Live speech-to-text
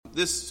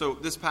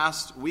This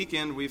past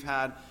weekend, we've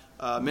had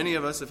many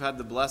of us have had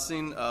the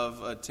blessing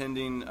of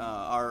attending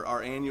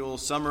our annual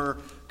summer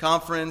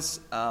conference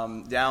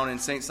down in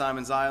St.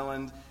 Simon's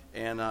Island,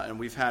 and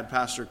we've had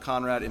Pastor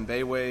Conrad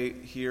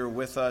Mbewe here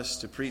with us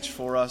to preach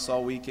for us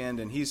all weekend,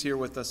 and he's here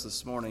with us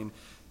this morning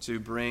to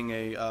bring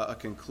a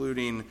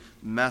concluding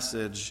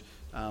message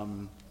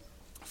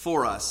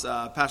for us.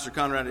 Pastor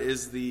Conrad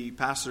is the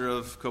pastor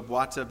of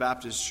Kobwata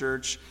Baptist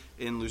Church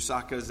in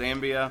Lusaka,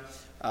 Zambia.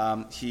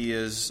 He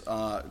is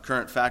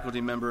current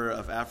faculty member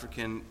of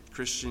African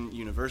Christian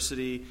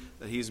University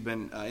that he's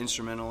been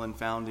instrumental in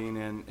founding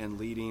and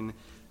leading.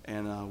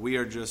 And we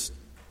are just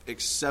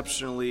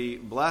exceptionally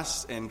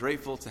blessed and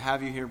grateful to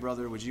have you here,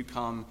 brother. Would you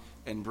come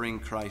and bring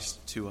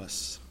Christ to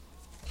us?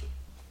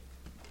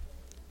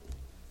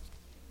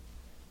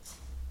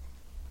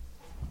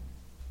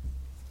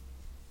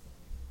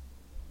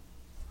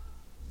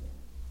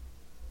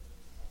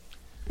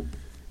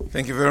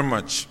 Thank you very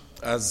much.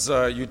 As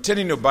you turn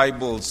in your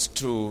Bibles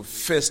to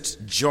 1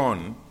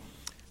 John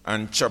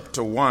and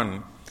chapter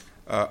 1,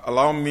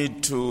 allow me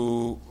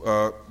to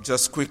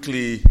just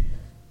quickly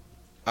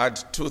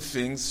add two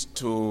things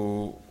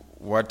to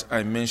what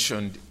I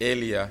mentioned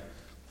earlier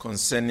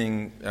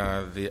concerning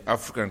the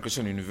African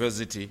Christian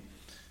University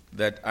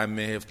that I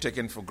may have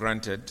taken for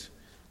granted.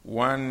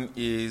 One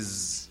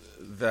is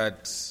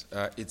that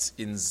it's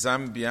in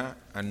Zambia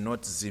and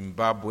not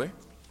Zimbabwe.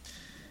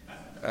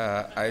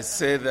 I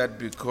say that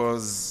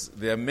because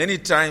there are many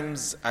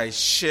times I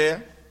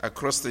share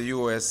across the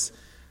U.S.,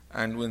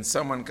 and when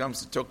someone comes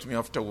to talk to me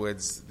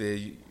afterwards,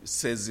 they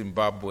say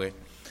Zimbabwe.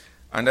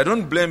 And I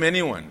don't blame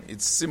anyone.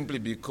 It's simply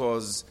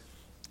because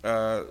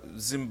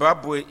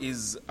Zimbabwe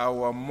is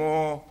our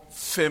more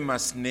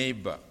famous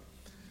neighbor.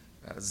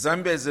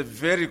 Zambia is a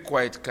very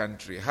quiet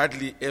country,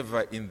 hardly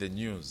ever in the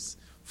news,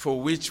 for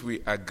which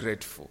we are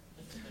grateful.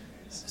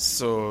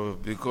 So,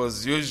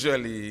 because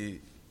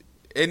usually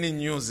any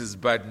news is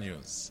bad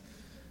news.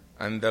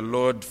 And the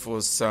Lord, for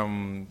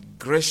some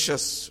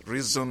gracious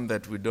reason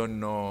that we don't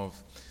know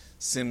of,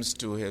 seems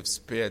to have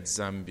spared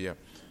Zambia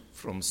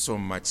from so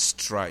much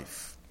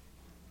strife.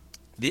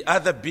 The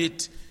other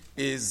bit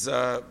is,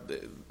 I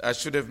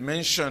should have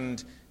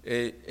mentioned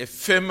a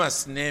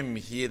famous name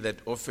here that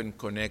often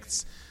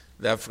connects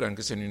the African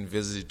Christian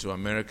University to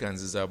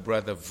Americans is our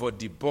brother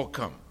Vodi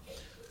Bokam,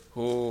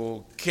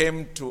 who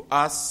came to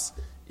us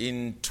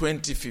in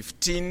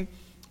 2015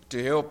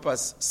 to help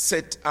us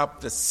set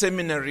up the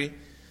seminary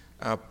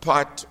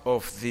part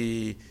of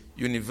the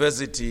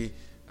university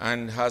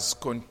and has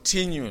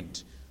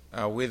continued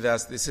with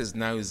us. This is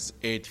now his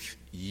 8th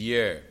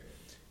year.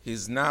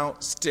 He's now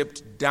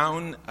stepped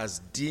down as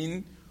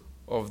Dean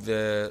of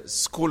the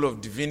School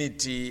of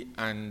Divinity,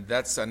 and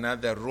that's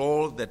another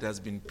role that has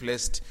been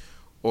placed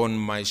on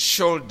my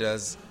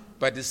shoulders,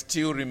 but it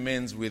still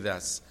remains with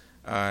us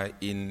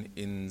in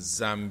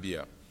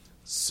Zambia.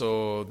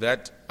 So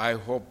that, I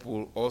hope,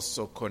 will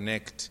also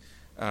connect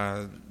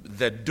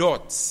the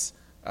dots,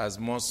 as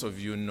most of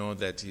you know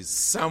that he's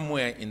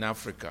somewhere in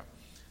Africa.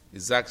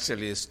 He's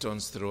actually a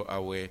stone's throw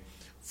away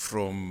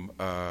from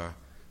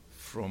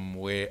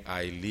where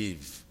I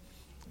live.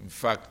 In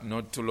fact,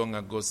 not too long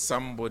ago,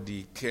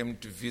 somebody came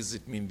to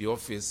visit me in the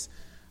office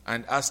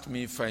and asked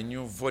me if I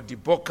knew Vodi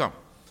Bokam.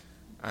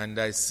 And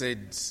I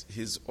said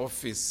his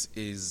office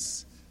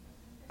is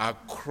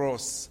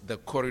across the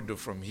corridor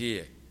from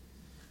here.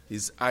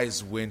 His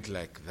eyes went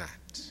like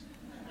that.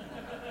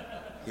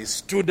 He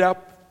stood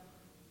up,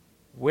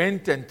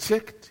 went and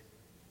checked,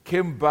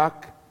 came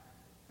back,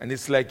 and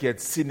it's like he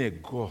had seen a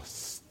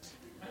ghost.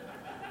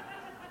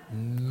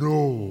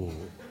 No.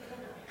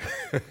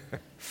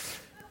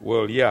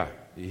 Well, yeah,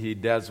 he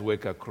does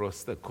work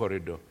across the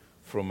corridor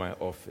from my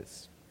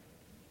office.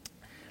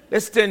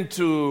 Let's turn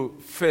to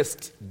 1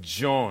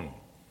 John.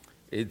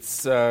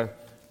 It's a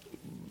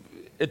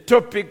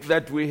topic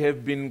that we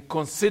have been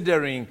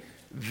considering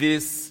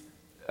this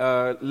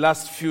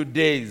last few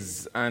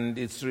days, and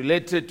it's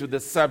related to the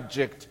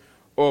subject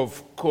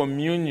of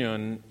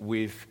communion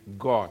with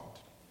God.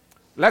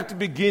 I'd like to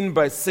begin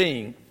by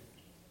saying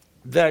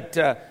that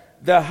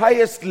the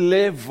highest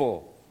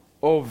level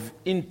of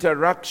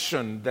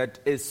interaction that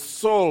a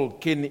soul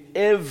can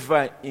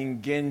ever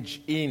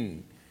engage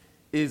in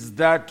is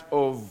that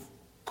of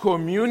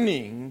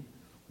communing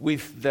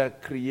with the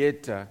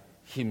Creator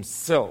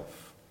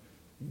Himself,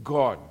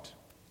 God.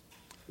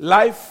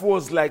 Life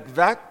was like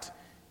that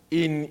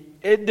in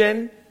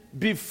Eden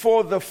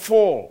before the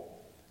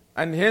fall.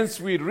 And hence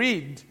we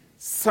read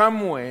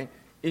somewhere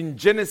in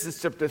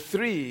Genesis chapter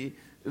 3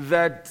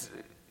 that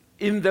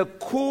in the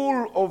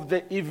cool of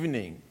the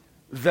evening,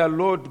 the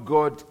Lord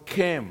God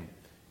came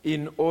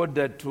in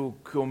order to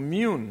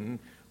commune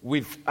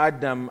with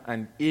Adam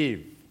and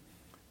Eve.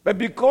 But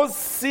because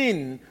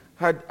sin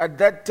had at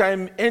that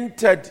time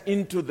entered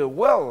into the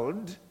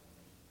world,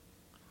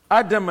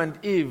 Adam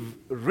and Eve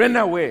ran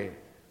away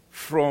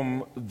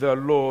from the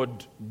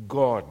Lord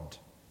God.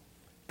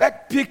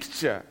 That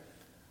picture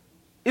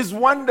is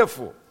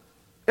wonderful,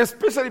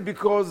 especially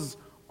because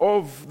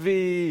of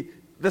the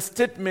the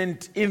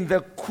statement, in the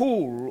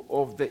cool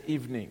of the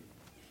evening,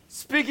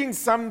 speaking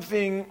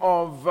something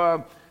of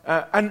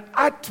an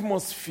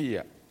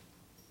atmosphere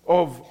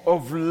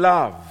of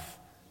love,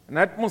 an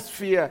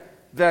atmosphere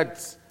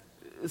that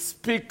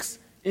speaks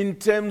in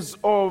terms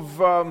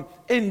of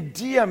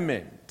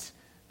endearment,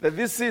 that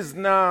this is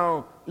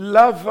now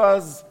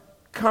lovers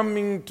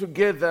coming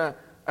together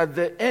at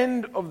the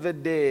end of the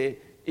day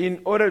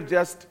in order to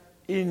just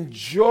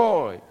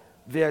enjoy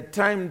their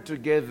time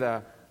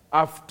together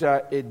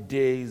after a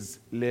day's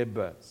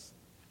labors.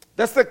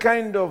 That's the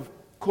kind of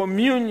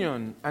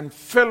communion and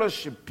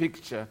fellowship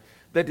picture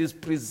that is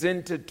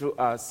presented to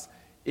us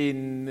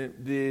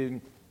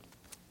in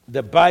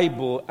the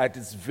Bible at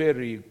its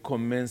very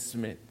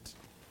commencement.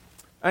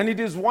 And it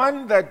is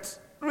one that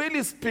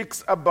really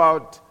speaks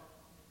about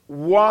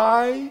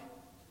why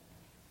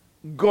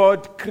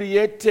God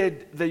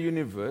created the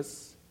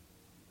universe.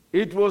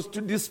 It was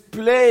to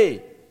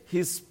display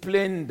His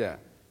splendor,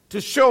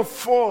 to show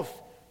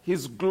forth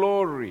His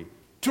glory,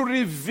 to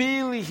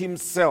reveal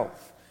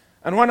Himself.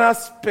 And one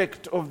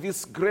aspect of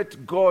this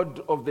great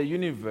God of the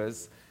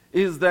universe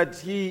is that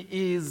He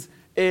is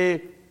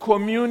a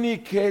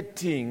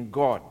communicating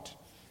God.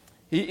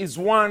 He is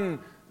one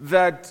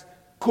that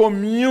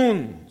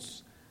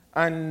communes,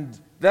 and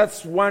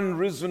that's one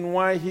reason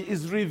why He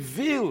is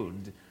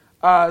revealed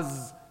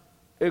as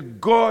a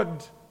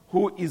God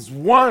who is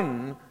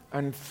one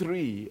and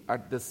three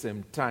at the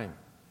same time.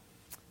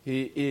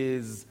 He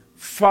is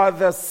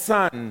Father,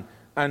 Son,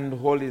 and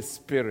Holy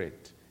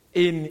Spirit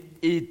in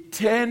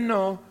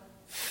eternal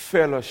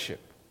fellowship,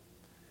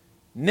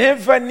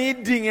 never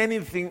needing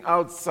anything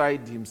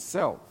outside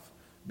Himself,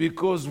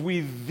 because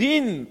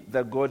within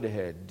the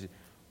Godhead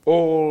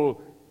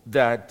all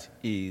that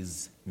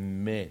is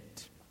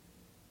met.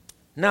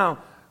 Now,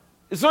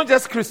 it's not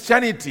just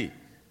Christianity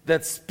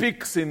that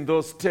speaks in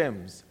those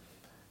terms.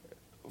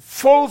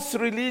 False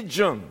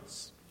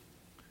religions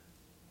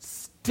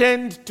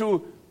tend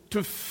to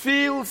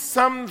feel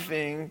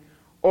something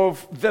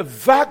of the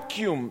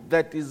vacuum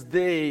that is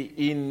there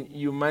in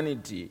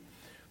humanity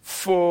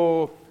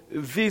for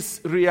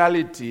this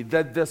reality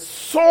that the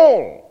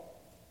soul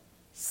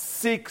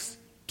seeks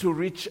to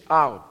reach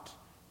out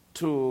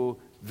to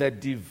the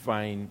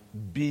divine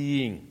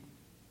being.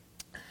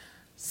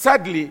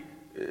 Sadly,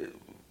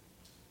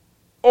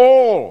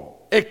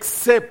 all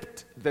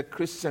except the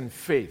Christian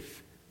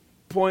faith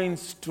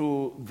points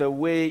to the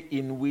way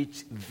in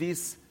which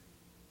this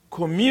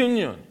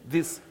communion,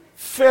 this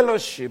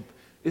fellowship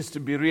is to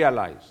be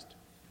realized.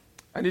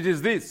 And it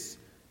is this,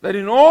 that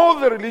in all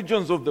the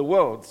religions of the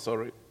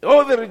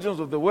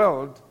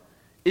world,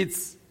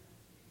 it's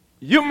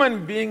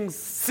human beings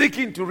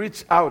seeking to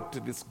reach out to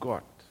this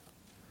God.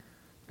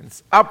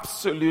 It's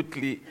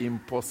absolutely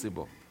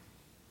impossible.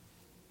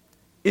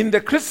 In the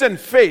Christian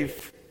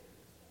faith,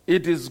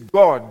 it is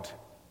God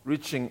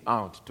reaching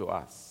out to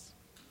us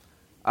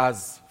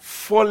as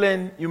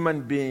fallen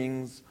human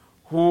beings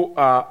who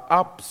are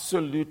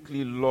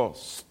absolutely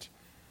lost.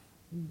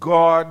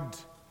 God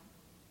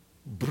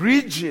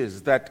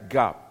bridges that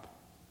gap,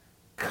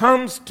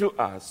 comes to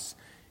us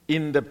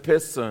in the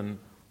person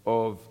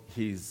of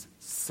His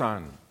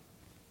Son.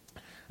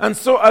 And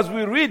so as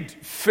we read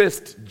 1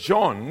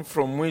 John,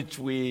 from which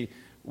we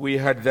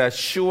had the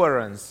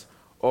assurance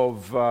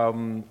of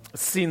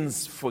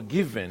sins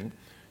forgiven,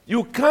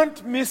 you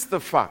can't miss the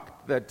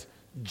fact that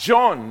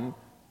John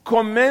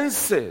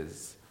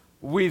commences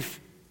with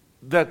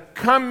the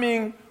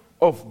coming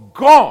of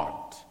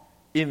God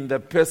in the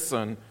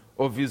person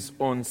of His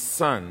own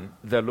Son,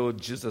 the Lord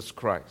Jesus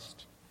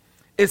Christ.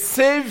 A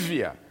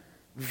Savior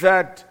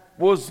that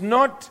was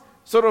not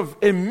sort of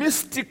a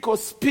mystical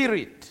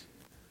spirit,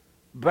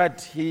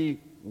 but He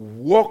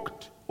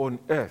walked on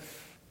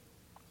earth.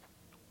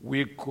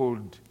 We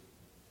could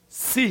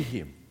see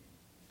Him.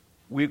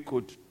 We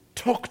could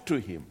talk to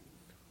Him.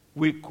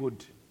 We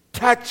could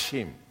touch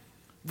Him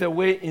the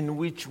way in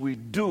which we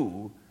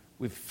do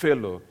with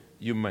fellow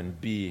human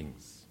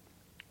beings.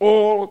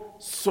 All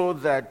so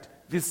that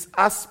this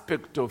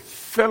aspect of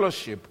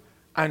fellowship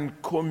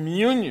and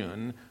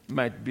communion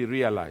might be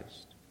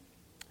realized.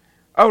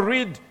 I'll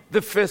read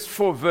the first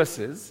 4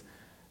 verses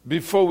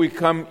before we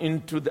come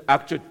into the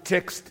actual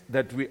text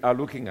that we are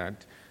looking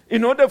at,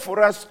 in order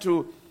for us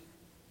to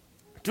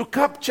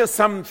capture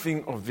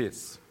something of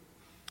this.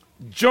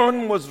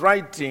 John was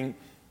writing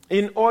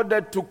in order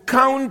to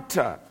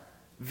counter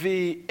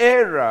the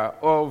era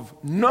of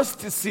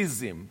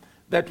Gnosticism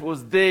that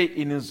was there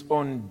in his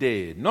own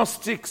day.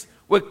 Gnostics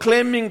were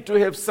claiming to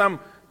have some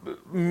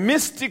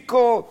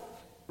mystical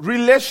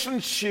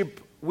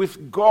relationship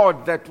with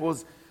God that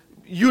was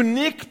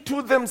unique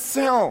to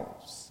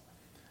themselves.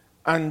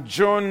 And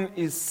John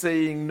is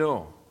saying,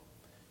 no,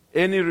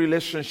 any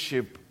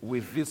relationship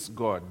with this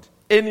God,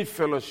 any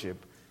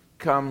fellowship,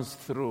 comes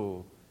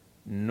through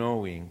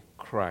knowing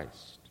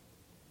Christ.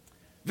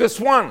 Verse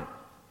 1,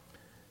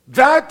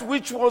 that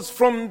which was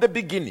from the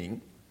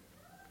beginning,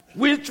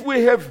 which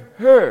we have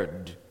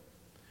heard,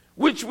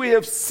 which we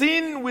have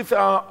seen with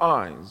our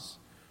eyes,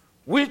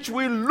 which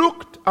we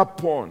looked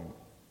upon,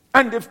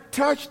 and have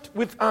touched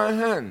with our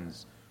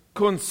hands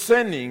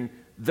concerning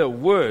the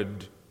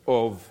word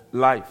of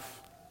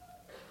life.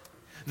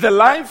 The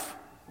life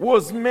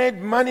was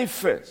made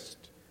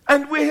manifest,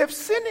 and we have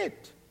seen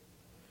it,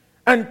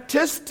 and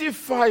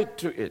testified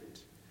to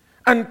it,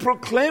 and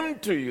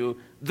proclaimed to you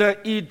the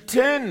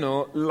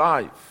eternal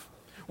life,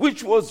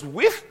 which was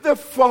with the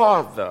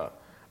Father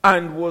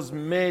and was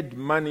made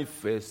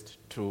manifest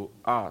to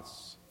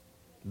us.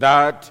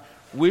 That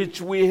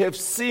which we have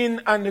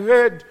seen and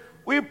heard,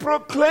 we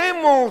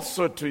proclaim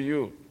also to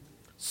you,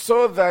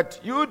 so that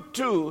you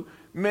too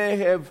may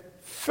have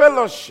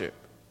fellowship,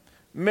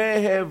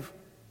 may have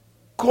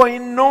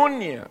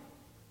koinonia,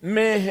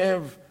 may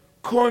have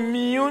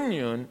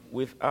communion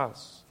with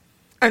us.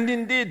 And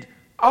indeed,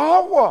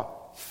 our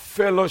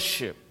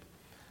fellowship,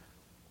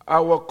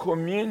 our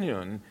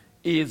communion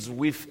is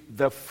with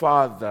the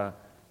Father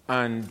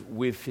and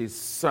with his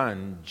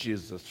Son,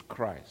 Jesus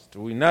Christ.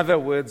 In other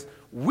words,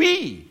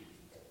 we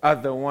are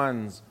the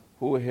ones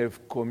who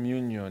have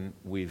communion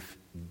with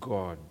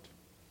God.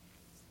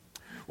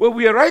 Well,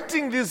 we are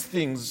writing these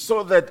things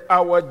so that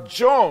our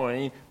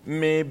joy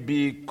may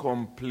be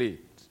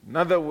complete. In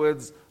other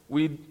words,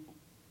 we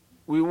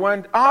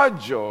want our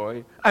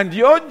joy and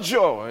your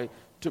joy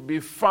to be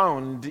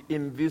found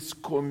in this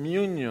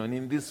communion,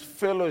 in this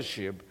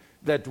fellowship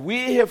that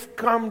we have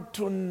come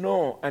to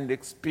know and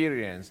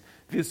experience,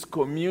 this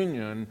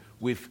communion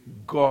with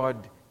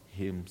God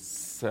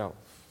himself.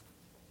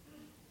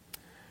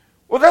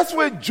 Well, that's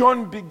where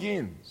John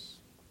begins.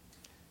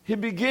 He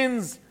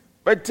begins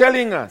by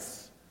telling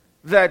us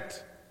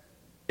that,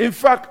 in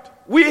fact,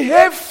 we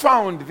have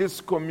found this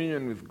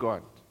communion with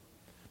God.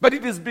 But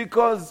it is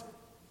because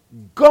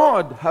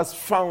God has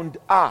found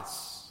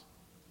us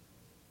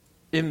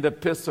in the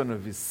person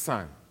of his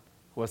Son,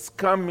 who has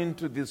come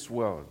into this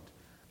world,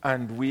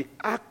 and we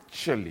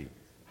actually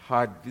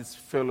had this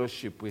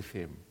fellowship with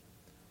him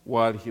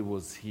while he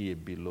was here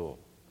below.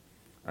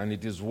 And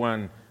it is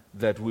one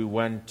that we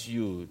want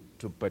you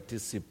to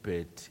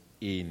participate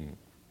in.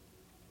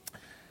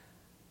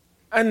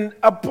 And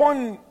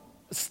upon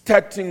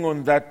starting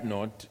on that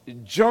note,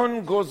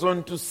 John goes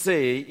on to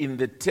say in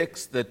the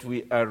text that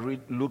we are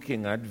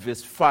looking at,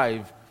 verse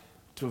 5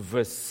 to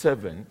verse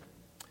 7,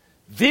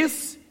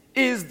 this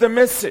is the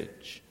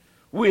message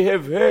we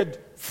have heard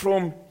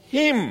from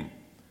him.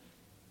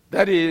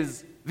 That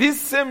is,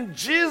 this same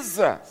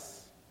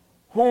Jesus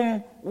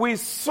whom we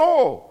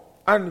saw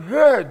and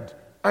heard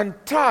and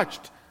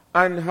touched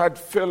and had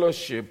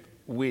fellowship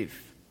with.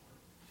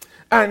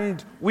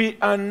 And we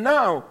are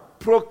now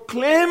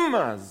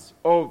proclaimers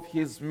of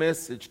his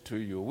message to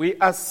you. We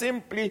are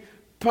simply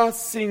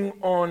passing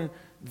on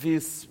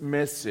this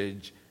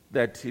message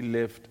that he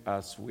left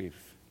us with.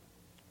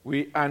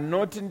 We are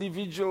not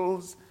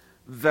individuals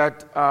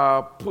that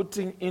are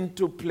putting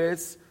into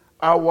place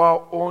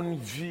our own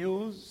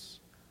views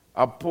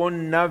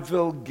upon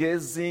navel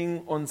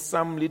gazing on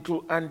some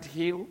little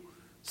anthill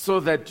so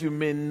that you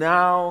may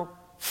now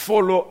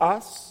follow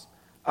us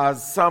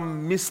as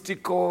some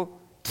mystical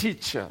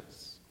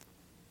teachers.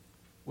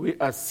 We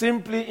are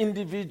simply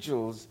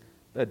individuals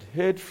that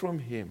heard from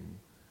him,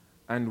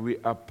 and we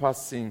are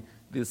passing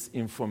this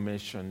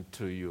information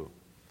to you.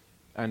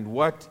 And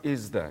what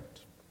is that?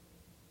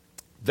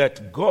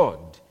 That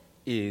God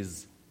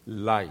is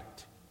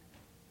light.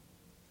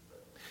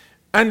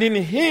 And in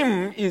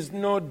him is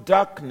no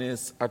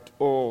darkness at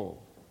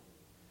all.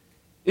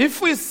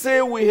 If we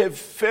say we have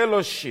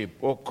fellowship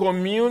or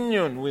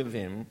communion with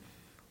him,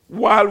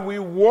 while we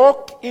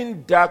walk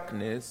in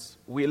darkness,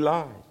 we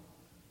lie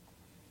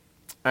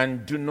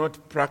and do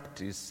not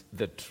practice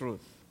the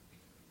truth.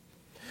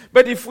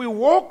 But if we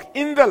walk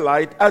in the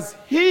light as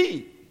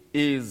he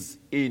is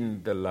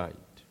in the light,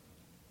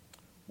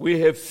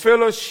 we have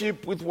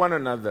fellowship with one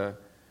another,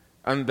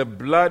 and the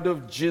blood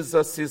of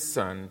Jesus, his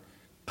Son,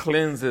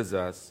 cleanses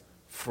us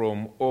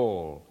from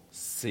all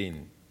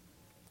sin.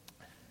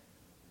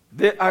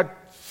 There are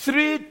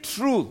three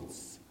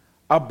truths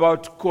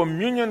about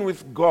communion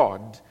with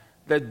God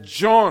that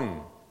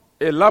John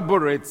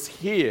elaborates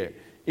here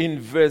in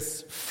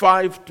verse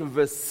 5 to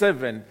verse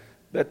 7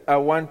 that I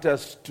want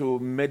us to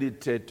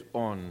meditate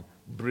on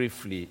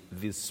briefly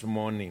this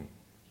morning.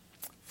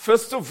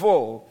 First of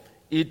all,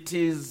 it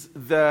is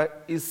the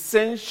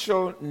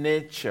essential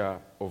nature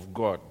of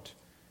God.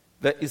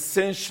 The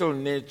essential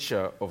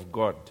nature of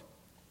God.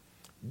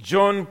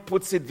 John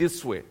puts it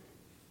this way,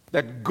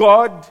 that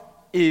God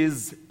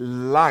is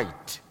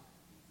light,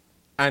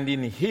 and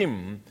in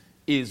him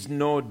is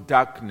no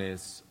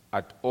darkness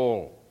at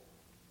all.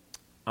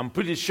 I'm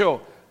pretty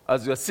sure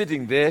as you're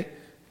sitting there,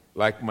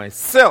 like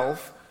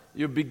myself,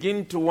 you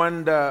begin to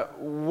wonder,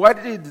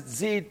 what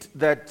is it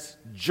that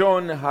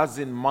John has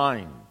in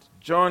mind?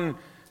 John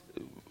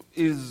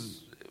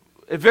is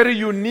a very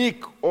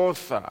unique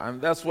author,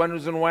 and that's one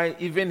reason why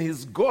even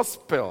his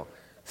gospel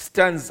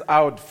stands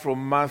out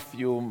from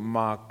Matthew,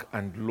 Mark,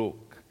 and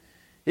Luke.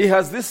 He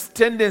has this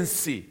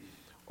tendency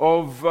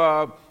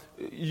of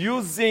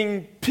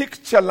using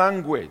picture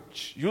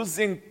language,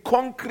 using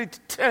concrete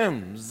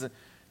terms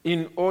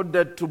in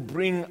order to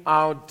bring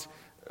out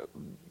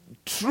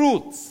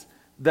truths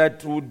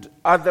that would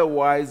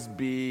otherwise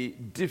be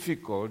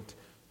difficult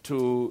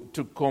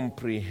to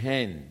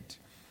comprehend.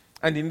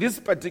 And in this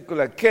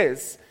particular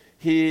case,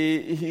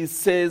 he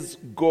says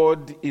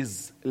God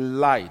is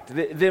light.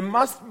 There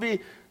must be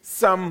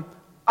some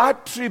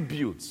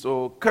attributes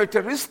or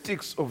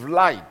characteristics of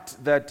light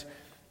that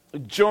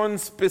John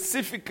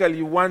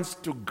specifically wants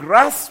to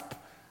grasp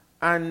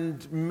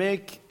and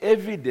make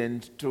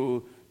evident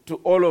to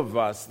all of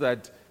us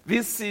that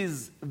this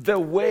is the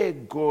way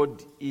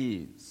God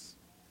is.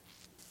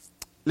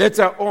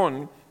 Later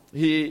on,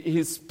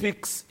 he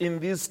speaks in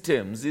these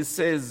terms. He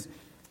says,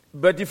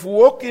 but if we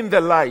walk in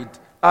the light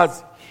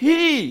as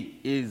he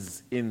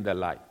is in the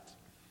light.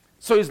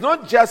 So it's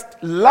not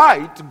just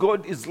light,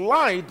 God is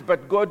light,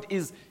 but God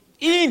is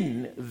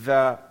in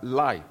the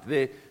light.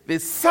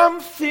 There's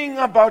something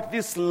about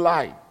this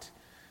light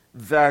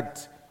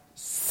that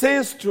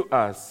says to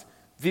us,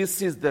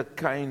 this is the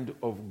kind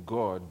of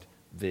God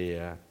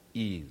there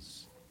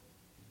is.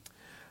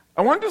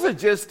 I want to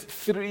suggest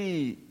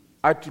 3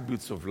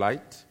 attributes of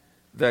light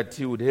that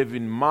he would have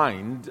in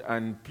mind,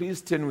 and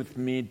please turn with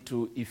me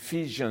to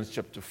Ephesians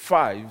chapter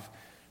 5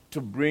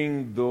 to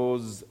bring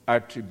those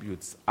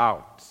attributes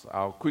out.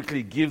 I'll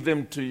quickly give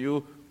them to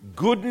you: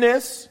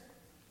 goodness,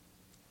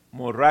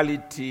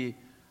 morality,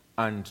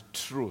 and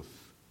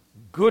truth.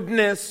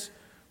 Goodness,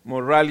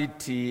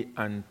 morality,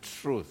 and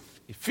truth.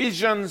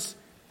 Ephesians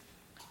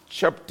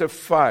chapter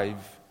 5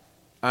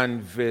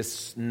 and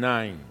verse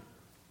 9.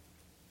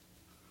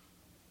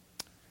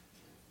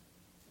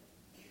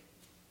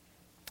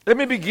 Let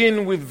me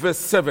begin with verse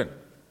 7.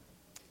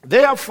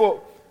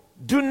 Therefore,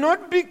 do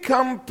not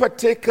become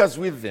partakers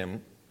with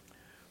them,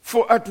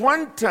 for at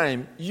one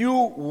time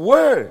you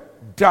were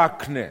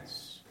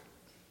darkness,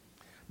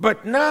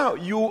 but now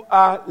you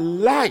are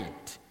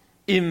light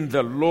in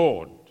the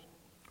Lord.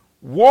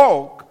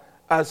 Walk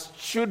as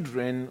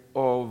children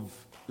of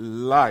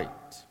light.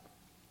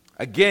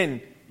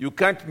 Again, you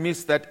can't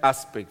miss that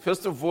aspect.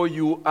 First of all,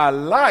 you are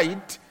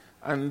light,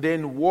 and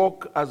then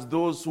walk as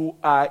those who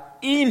are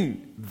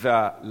in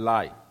the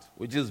light,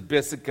 which is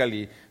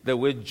basically the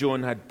way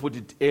John had put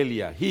it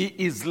earlier. He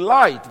is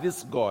light,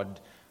 this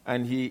God,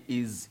 and he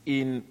is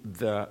in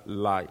the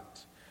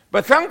light.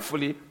 But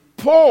thankfully,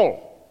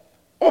 Paul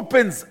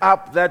opens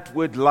up that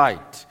word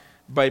light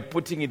by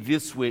putting it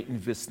this way in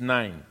verse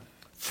 9.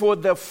 For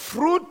the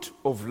fruit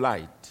of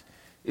light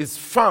is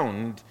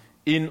found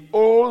in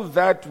all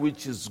that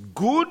which is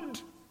good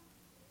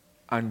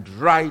and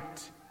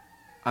right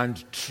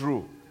and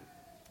true.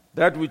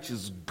 That which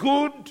is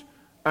good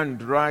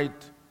and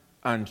right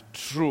and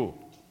true.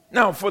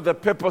 Now, for the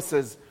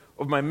purposes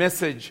of my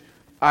message,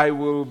 I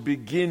will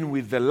begin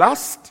with the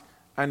last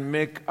and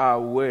make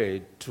our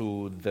way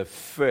to the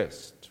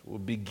first. We'll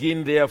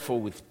begin, therefore,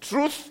 with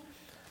truth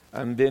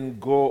and then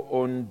go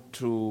on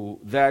to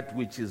that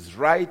which is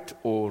right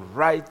or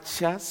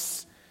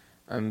righteous,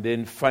 and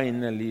then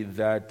finally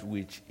that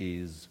which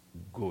is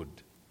good.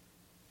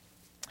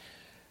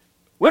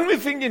 When we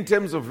think in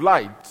terms of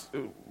light,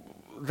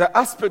 the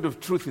aspect of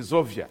truth is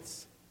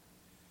obvious.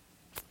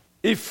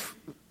 If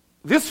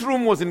this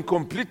room was in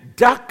complete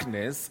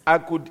darkness, I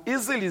could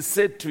easily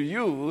say to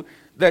you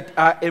that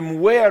I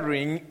am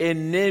wearing a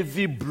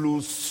navy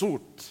blue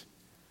suit.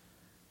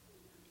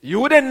 You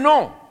wouldn't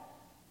know.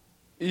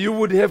 You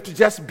would have to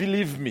just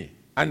believe me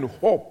and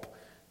hope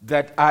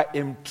that I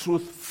am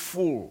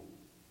truthful.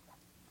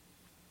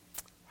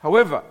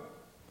 However,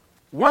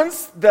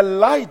 once the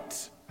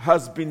light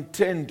has been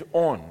turned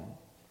on,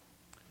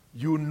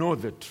 you know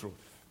the truth.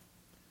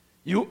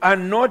 You are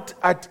not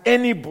at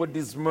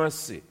anybody's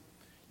mercy.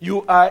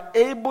 You are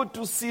able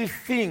to see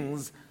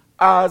things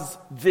as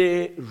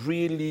they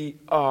really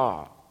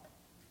are.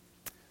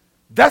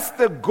 That's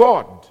the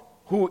God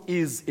who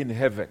is in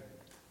heaven.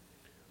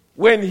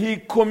 When he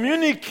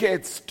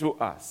communicates to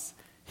us,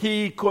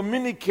 he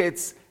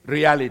communicates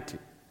reality.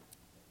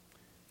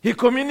 He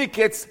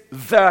communicates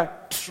the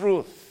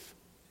truth.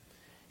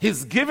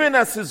 He's given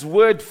us his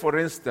word, for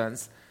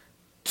instance.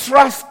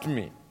 Trust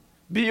me,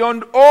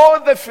 beyond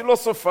all the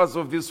philosophers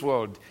of this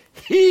world,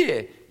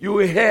 here you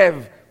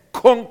have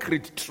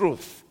concrete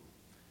truth.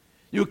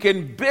 You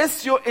can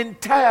base your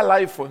entire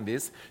life on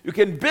this. You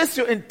can base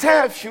your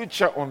entire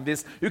future on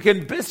this. You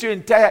can base your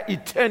entire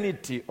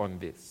eternity on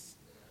this.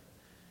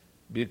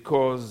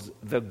 Because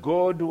the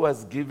God who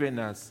has given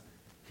us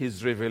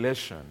his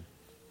revelation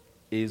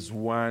is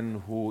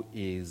one who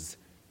is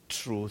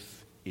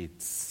truth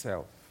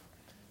itself.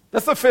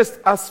 That's the first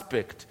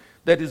aspect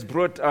that is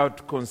brought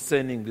out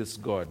concerning this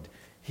God.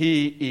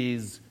 He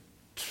is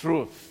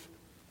truth.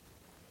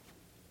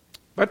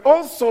 But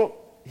also,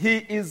 he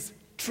is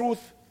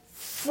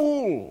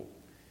truthful.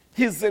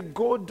 He's a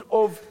God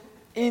of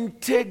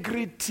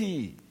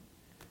integrity.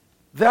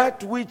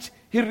 That which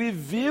he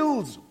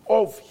reveals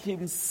of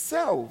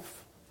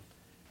himself,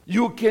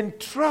 you can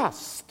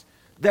trust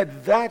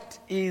that that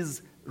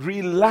is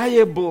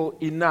reliable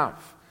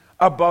enough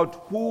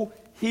about who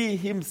he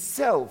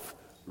himself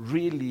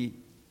really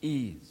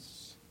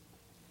is.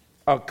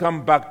 I'll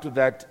come back to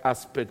that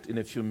aspect in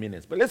a few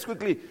minutes. But let's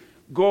quickly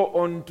go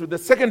on to the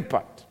second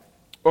part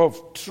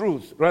of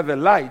truth, rather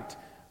light,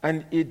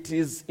 and it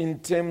is in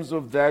terms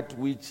of that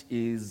which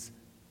is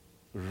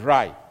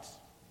right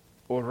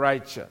or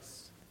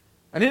righteous.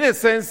 And in a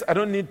sense, I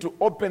don't need to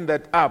open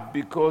that up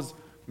because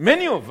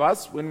many of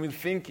us, when we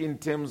think in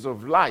terms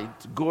of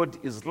light, God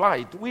is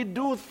light, we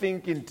do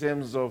think in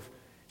terms of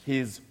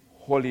His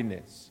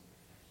holiness.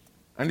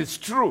 And it's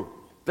true,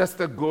 that's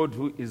the God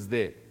who is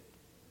there.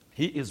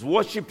 He is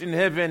worshipped in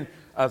heaven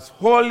as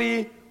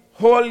holy,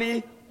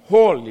 holy,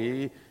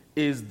 holy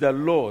is the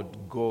Lord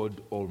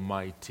God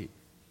Almighty.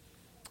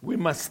 We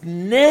must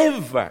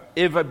never,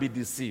 ever be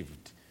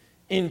deceived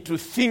into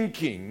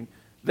thinking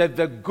that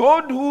the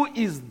God who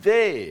is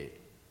there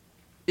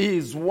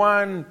is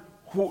one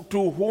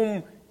to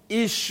whom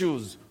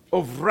issues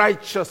of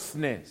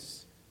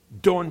righteousness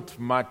don't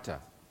matter.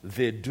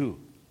 They do.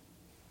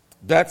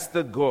 That's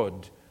the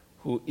God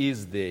who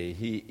is there.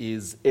 He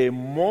is a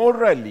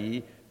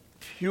morally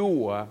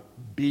pure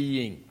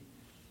being.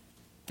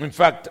 In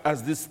fact,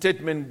 as this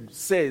statement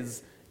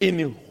says,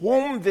 in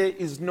whom there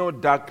is no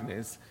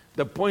darkness,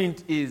 the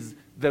point is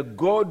the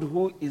God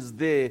who is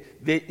there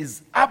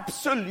is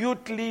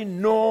absolutely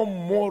no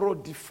moral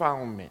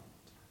defilement.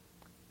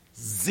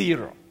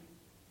 Zero.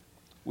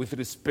 With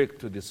respect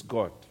to this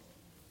God.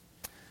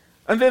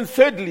 And then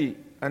thirdly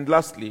and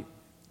lastly,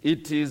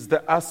 it is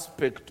the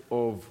aspect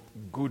of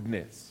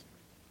goodness.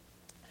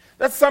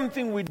 That's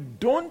something we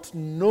don't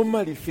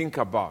normally think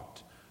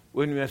about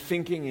when we are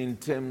thinking in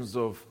terms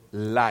of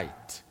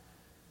light.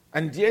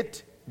 And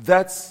yet,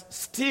 that's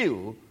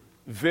still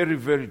very,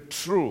 very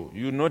true.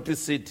 You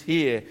notice it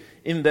here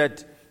in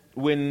that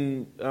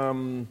when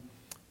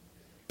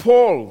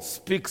Paul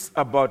speaks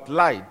about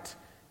light,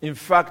 in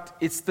fact,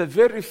 it's the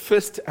very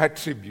first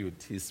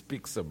attribute he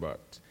speaks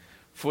about.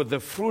 For the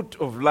fruit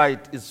of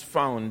light is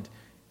found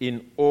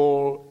in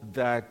all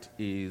that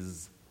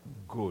is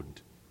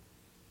good.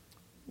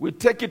 We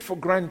take it for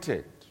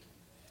granted,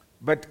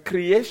 but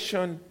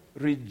creation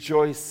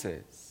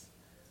rejoices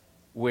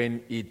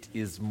when it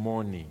is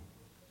morning,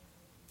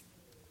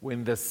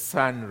 when the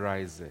sun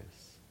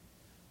rises,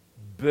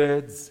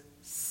 birds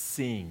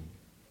sing.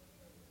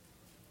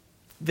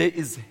 There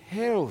is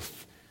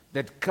health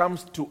that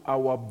comes to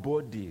our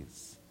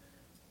bodies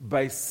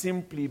by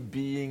simply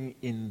being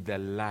in the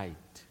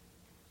light.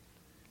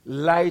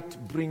 Light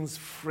brings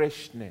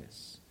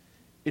freshness.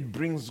 It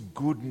brings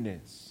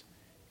goodness.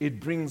 It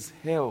brings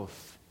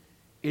health.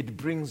 It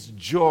brings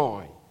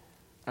joy.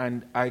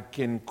 And I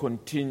can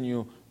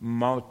continue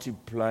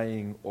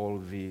multiplying all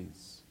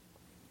these.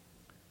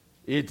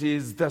 It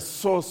is the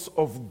source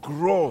of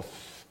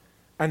growth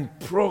and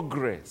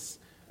progress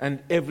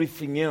and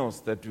everything else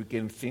that we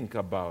can think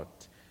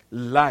about.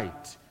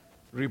 Light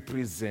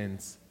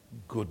represents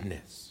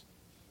goodness.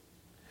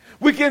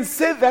 We can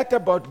say that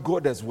about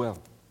God as well.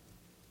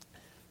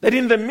 That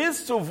in the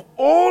midst of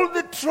all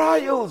the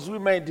trials we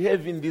might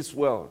have in this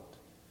world,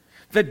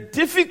 the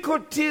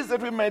difficulties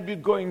that we might be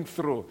going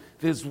through,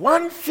 there's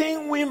one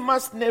thing we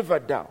must never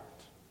doubt.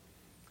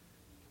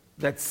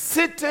 That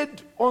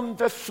seated on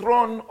the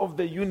throne of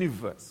the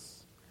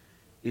universe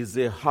is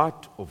a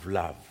heart of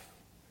love.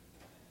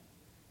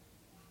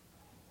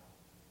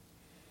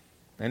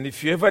 And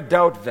if you ever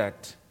doubt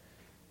that,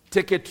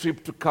 take a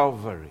trip to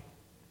Calvary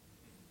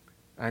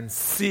and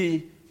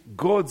see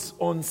God's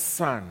own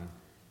Son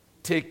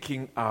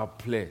taking our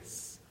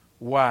place.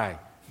 Why?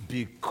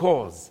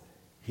 Because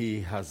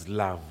He has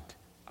loved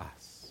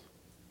us.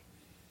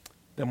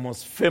 The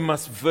most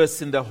famous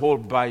verse in the whole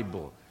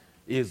Bible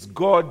is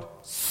God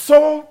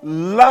so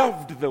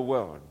loved the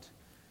world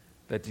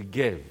that He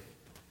gave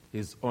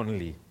His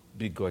only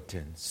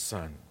begotten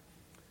Son.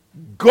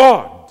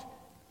 God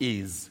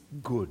is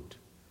good.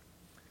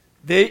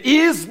 There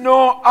is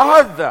no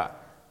other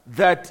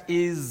that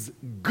is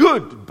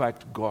good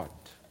but God.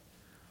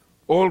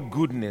 All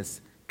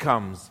goodness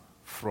comes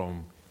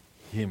from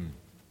Him.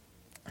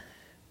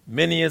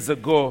 Many years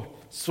ago,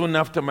 soon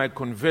after my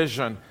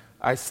conversion,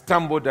 I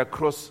stumbled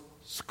across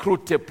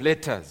Screwtape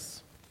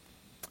Letters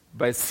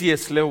by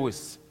C.S.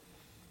 Lewis.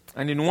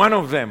 And in one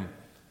of them,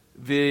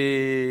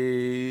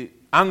 the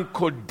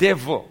Uncle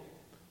Devil,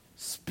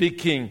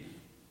 speaking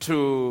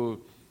to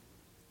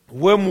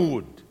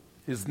Wormwood,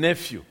 his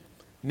nephew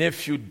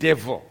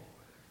Devil,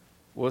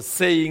 was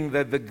saying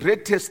that the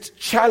greatest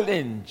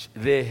challenge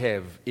they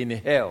have in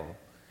hell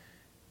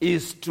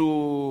is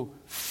to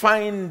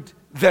find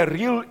the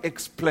real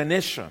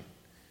explanation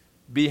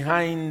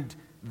behind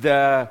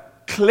the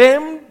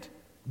claimed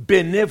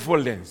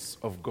benevolence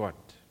of God.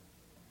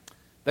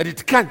 That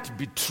it can't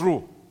be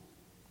true.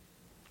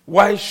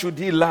 Why should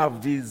He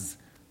love these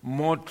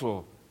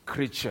mortal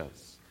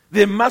creatures?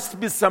 There must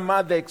be some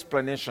other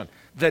explanation.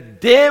 The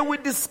day we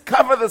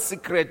discover the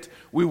secret,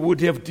 we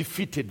would have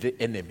defeated the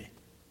enemy.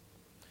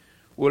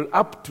 Well,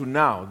 up to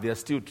now, they are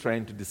still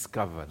trying to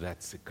discover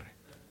that secret.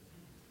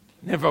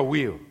 Never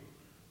will.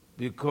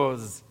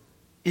 Because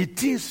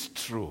it is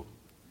true.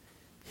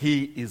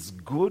 He is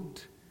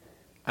good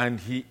and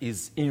He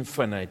is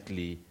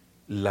infinitely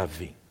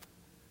loving.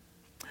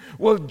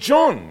 Well,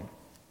 John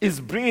is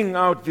bringing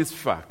out this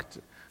fact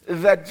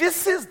that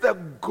this is the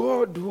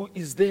God who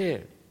is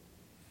there.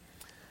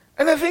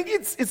 And I think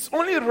it's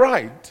only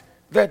right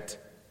that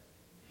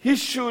he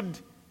should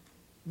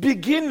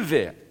begin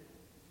there,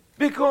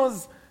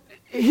 because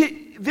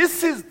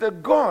this is the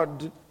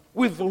God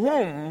with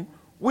whom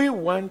we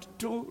want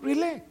to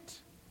relate.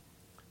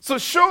 So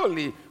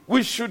surely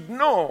we should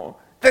know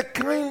the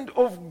kind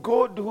of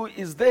God who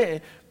is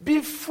there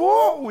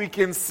before we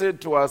can say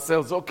to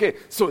ourselves, okay,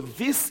 so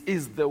this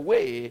is the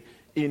way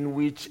in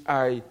which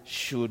I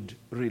should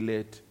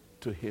relate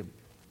to him.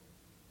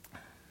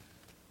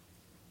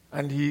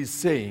 And he is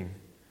saying,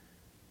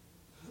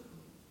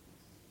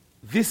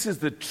 this is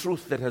the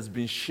truth that has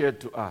been shared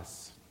to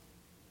us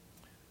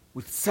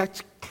with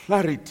such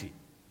clarity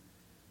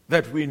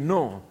that we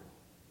know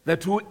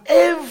that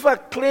whoever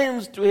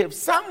claims to have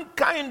some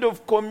kind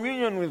of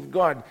communion with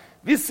God,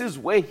 this is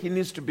where he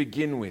needs to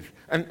begin with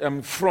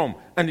and from.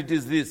 And it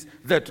is this,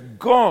 that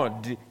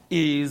God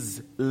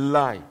is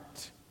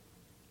light.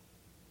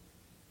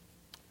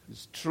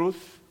 His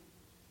truth,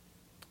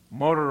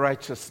 moral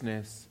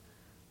righteousness,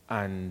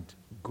 and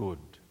good.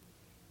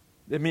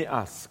 Let me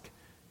ask,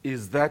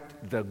 is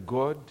that the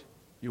God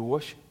you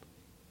worship?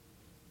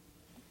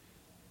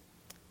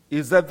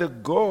 Is that the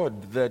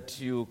God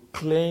that you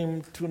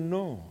claim to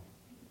know?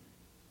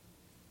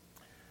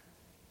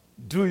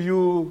 Do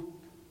you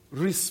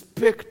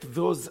respect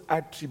those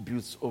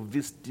attributes of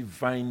this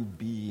divine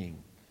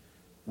being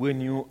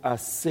when you are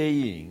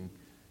saying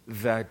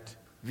that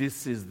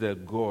this is the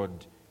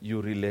God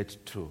you relate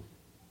to?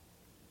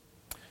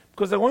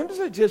 Because I want to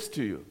suggest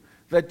to you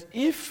that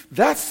if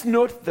that's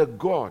not the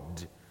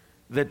God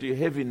that you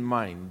have in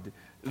mind,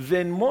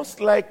 then most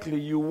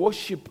likely you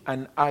worship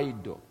an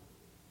idol,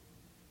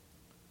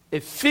 a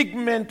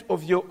figment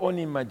of your own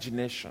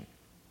imagination.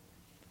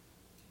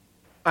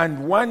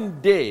 And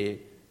one day,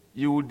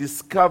 you will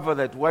discover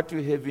that what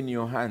you have in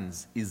your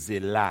hands is a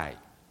lie.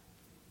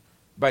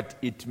 But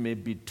it may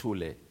be too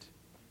late.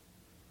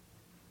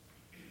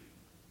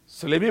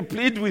 So let me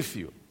plead with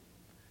you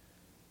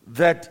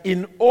that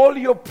in all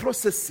your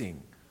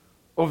processing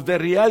of the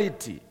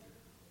reality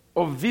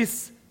of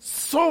this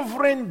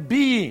sovereign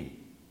being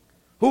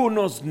who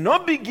knows no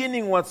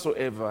beginning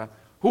whatsoever,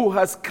 who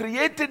has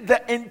created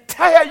the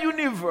entire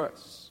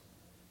universe,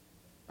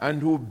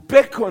 and who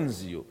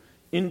beckons you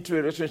into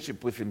a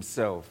relationship with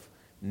himself,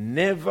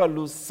 never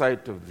lose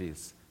sight of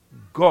this.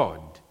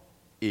 God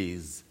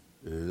is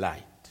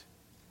light.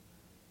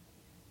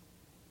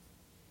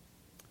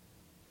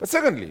 But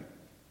secondly,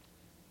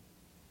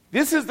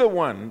 this is the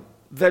one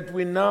that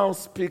we now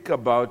speak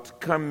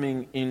about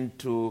coming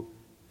into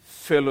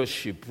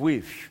fellowship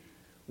with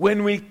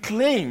when we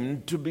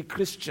claim to be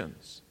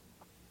Christians.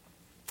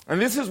 And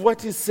this is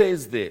what he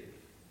says there.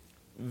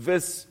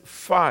 Verse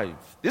 5.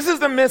 This is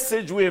the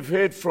message we have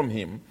heard from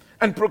him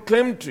and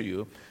proclaimed to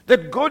you,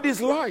 that God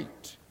is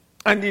light,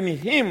 and in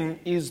him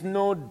is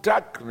no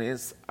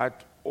darkness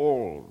at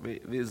all.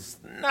 There's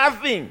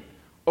nothing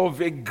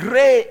of a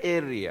gray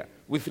area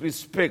with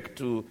respect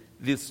to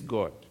this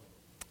God.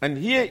 And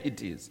here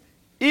it is.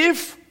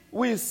 If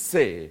we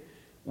say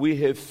we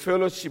have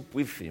fellowship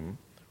with him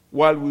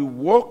while we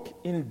walk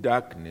in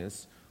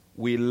darkness,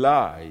 we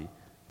lie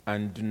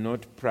and do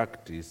not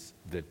practice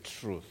the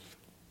truth.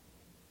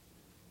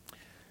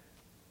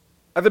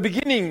 At the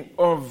beginning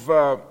of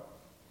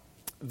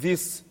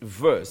this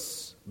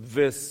verse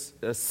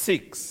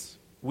 6,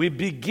 we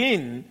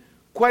begin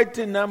quite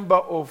a number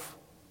of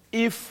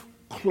if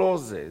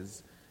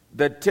clauses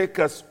that take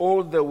us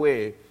all the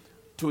way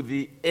to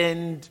the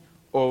end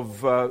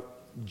of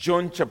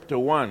John chapter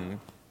 1,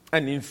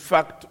 and in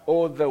fact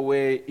all the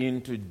way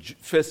into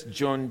 1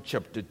 John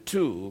chapter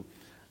 2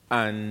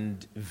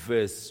 and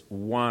verse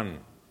 1.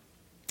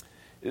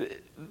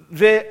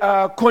 They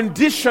are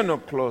conditional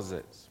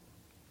clauses,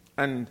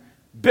 and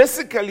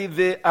basically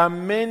they are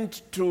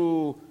meant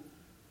to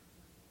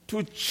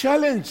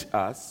challenge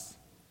us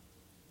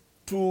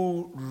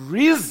to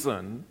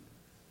reason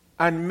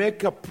and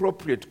make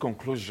appropriate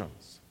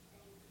conclusions.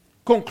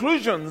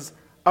 Conclusions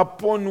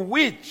upon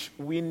which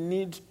we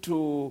need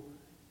to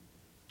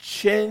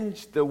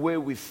change the way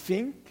we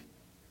think,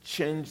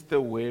 change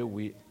the way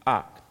we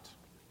act.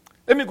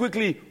 Let me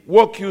quickly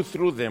walk you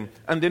through them,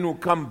 and then we'll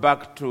come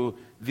back to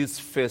this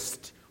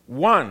first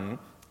one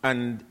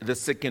and the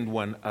second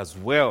one as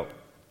well.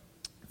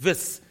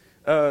 Verse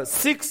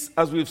 6,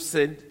 as we've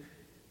said,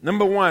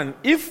 number 1,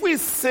 if we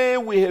say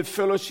we have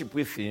fellowship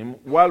with him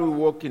while we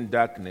walk in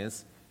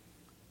darkness,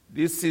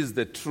 this is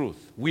the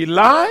truth. We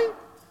lie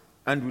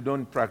and we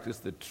don't practice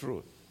the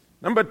truth.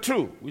 Number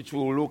 2, which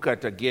we'll look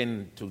at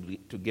again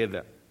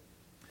together.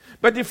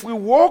 But if we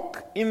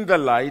walk in the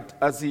light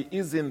as he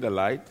is in the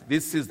light,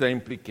 this is the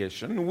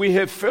implication, we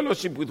have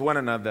fellowship with one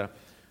another,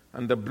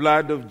 and the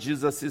blood of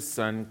Jesus, his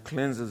Son,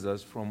 cleanses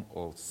us from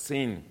all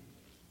sin.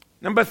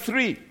 Number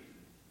 3,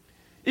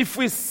 if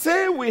we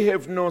say we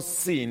have no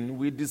sin,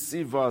 we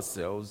deceive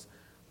ourselves,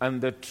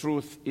 and the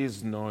truth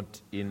is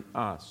not in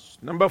us.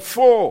 Number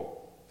 4,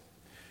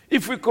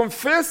 If we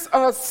confess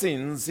our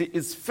sins, he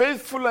is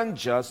faithful and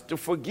just to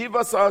forgive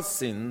us our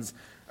sins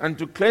and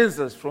to cleanse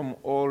us from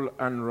all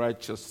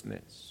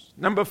unrighteousness.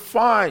 Number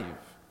 5,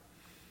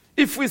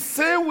 if we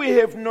say we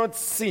have not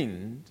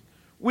sinned,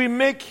 we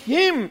make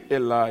him a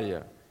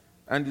liar,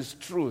 and his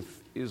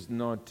truth is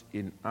not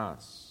in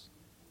us.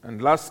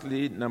 And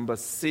lastly, number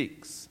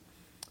 6,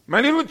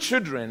 my little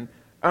children,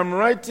 I'm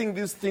writing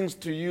these things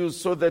to you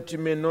so that you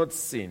may not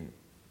sin.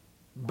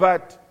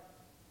 But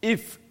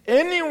if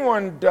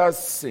anyone does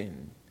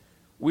sin,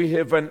 we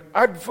have an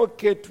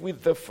advocate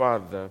with the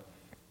Father,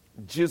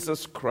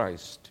 Jesus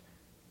Christ,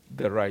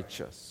 the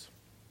righteous.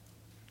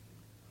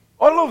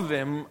 All of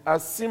them are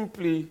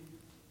simply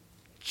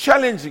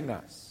challenging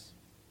us,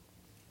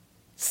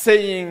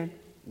 saying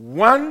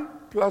 1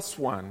 +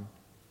 1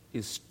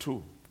 is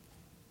 2.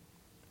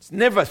 It's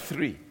never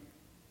 3.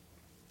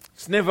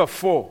 It's never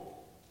 4.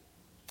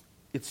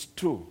 It's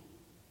 2.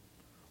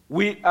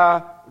 We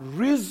are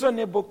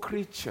reasonable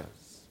creatures.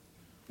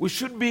 We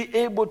should be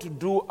able to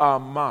do our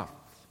math.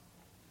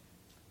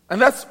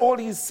 And that's all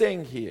he's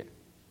saying here.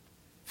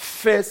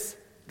 Face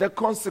the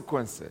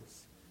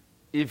consequences.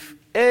 If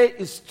A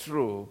is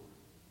true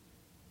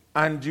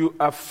and you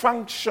are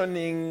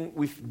functioning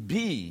with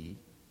B,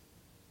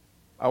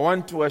 I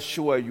want to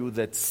assure you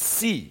that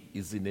C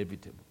is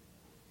inevitable.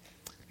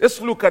 Let's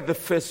look at the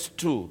first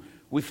 2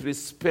 with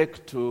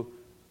respect to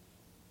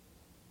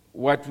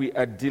what we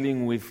are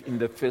dealing with in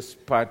the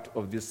first part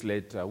of this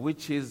letter,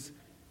 which is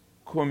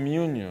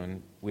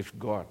communion with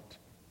God.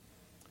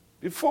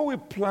 Before we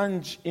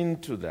plunge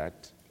into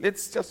that,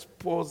 let's just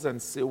pause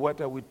and say,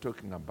 what are we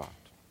talking about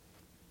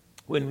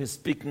when we're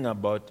speaking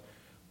about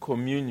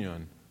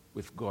communion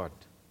with God?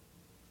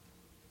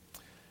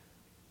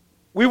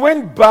 We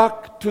went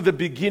back to the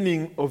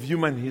beginning of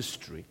human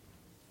history,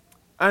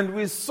 and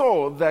we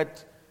saw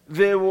that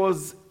there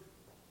was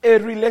a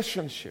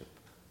relationship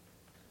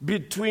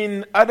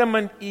between Adam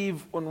and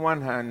Eve on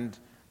one hand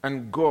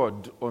and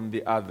God on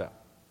the other.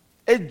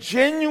 A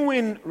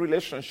genuine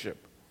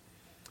relationship.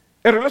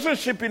 A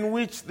relationship in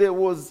which there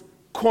was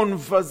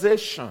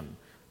conversation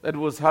that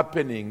was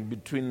happening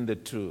between the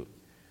two.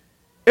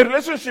 A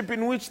relationship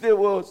in which there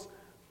was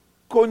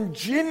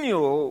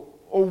congenial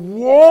or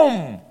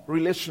warm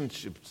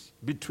relationships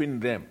between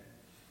them.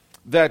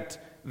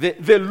 That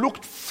they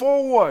looked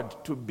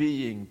forward to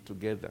being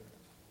together.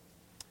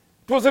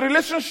 It was a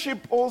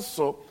relationship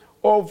also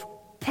of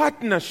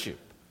partnership,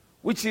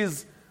 which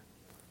is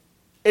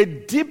a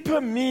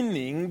deeper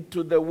meaning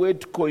to the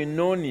word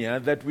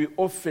koinonia that we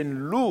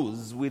often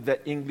lose with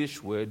the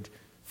English word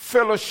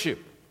fellowship.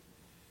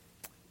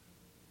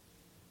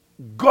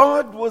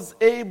 God was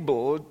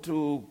able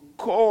to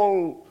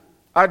call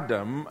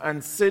Adam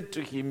and said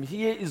to him,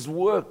 here is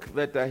work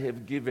that I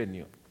have given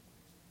you.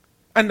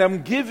 And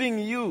I'm giving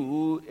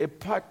you a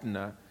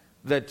partner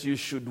that you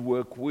should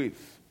work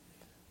with.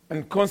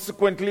 And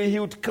consequently, he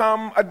would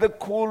come at the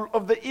cool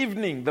of the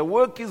evening. The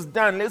work is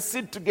done. Let's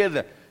sit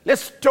together.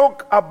 Let's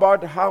talk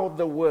about how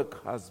the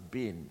work has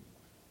been.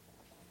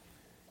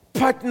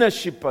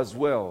 Partnership as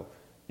well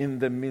in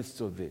the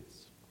midst of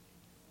this.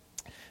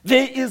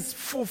 There is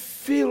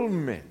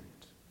fulfillment.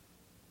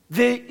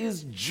 There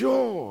is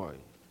joy.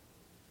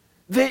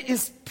 There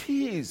is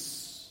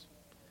peace.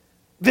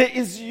 There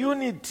is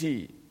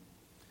unity.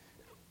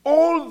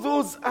 All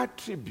those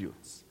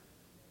attributes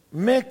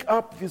make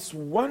up this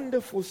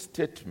wonderful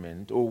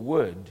statement or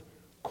word,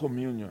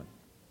 communion.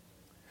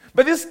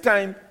 But this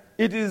time,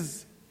 it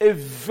is a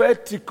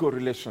vertical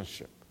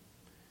relationship.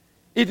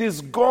 It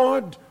is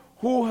God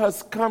who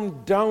has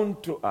come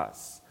down to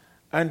us,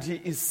 and he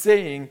is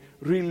saying,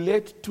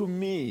 relate to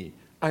me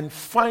and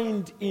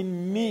find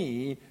in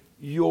me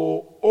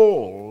your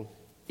all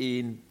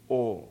in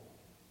all.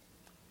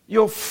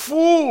 Your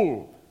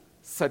full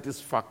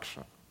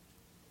satisfaction.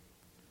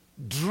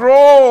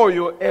 Draw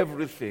your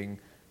everything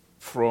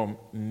from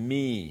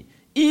me,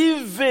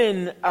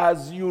 even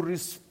as you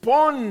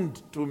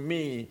respond to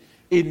me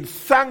in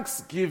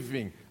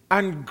thanksgiving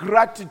and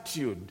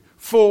gratitude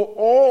for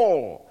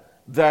all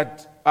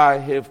that I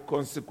have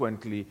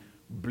consequently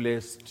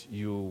blessed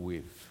you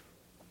with.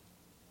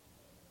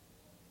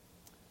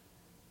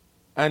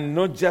 And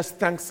not just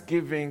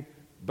thanksgiving,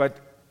 but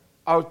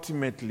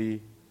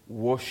ultimately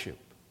worship,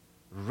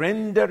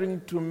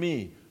 rendering to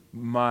me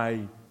my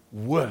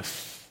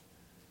worth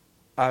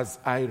as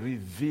I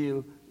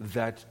reveal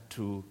that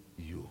to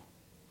you.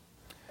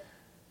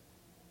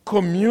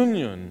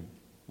 Communion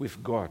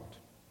with God.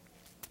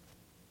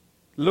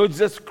 Lord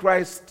Jesus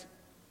Christ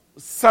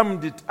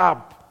summed it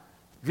up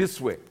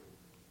this way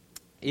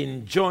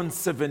in John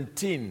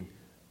 17,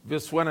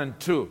 verse 1 and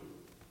 2.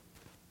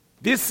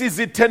 This is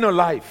eternal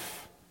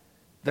life,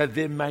 that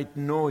they might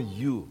know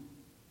you,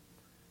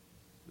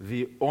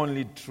 the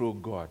only true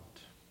God,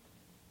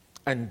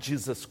 and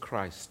Jesus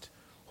Christ,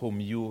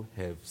 whom you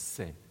have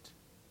sent.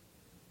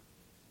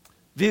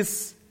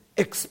 This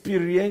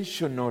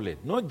experiential knowledge,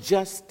 not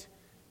just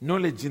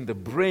knowledge in the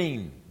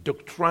brain,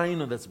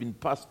 doctrinal that's been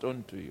passed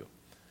on to you,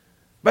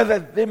 but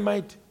that they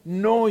might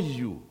know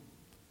you,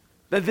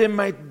 that there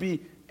might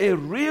be a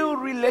real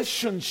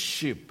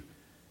relationship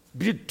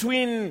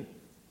between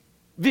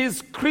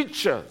these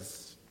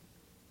creatures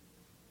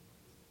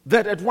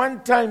that at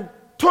one time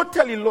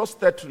totally lost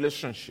that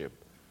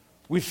relationship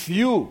with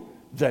you,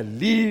 the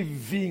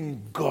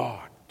living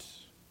God,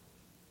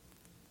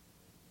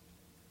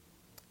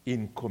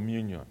 in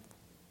communion,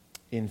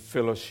 in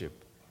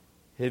fellowship,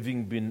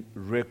 having been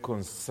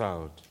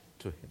reconciled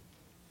to him.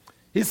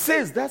 He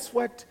says that's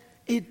what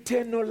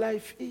eternal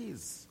life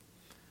is.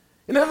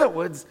 In other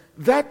words,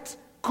 that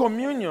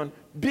communion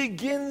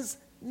begins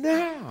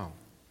now,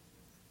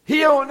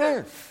 here on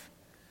earth,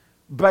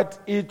 but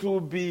it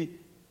will be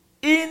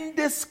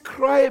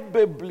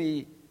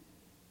indescribably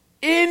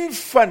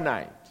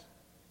infinite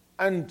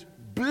and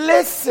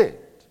blessed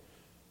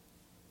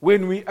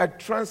when we are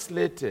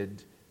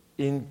translated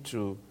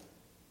into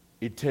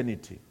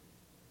eternity,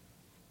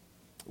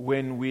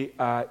 when we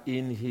are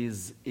in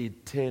his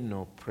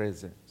eternal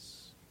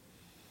presence.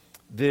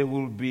 There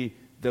will be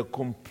the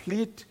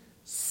complete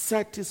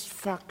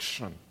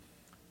satisfaction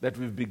that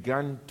we've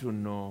begun to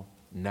know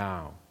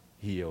now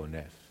here on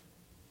earth.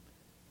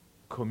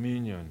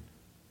 Communion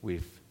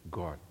with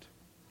God.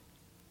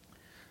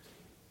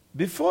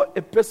 Before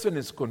a person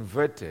is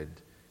converted,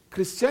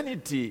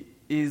 Christianity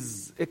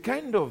is a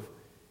kind of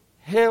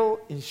hell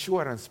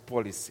insurance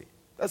policy.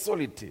 That's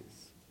all it is.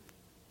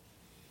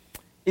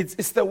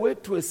 It's the way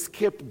to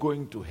escape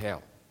going to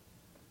hell.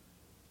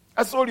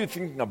 That's all you're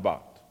thinking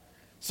about.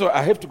 So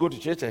I have to go to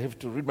church, I have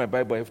to read my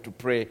Bible, I have to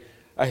pray,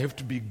 I have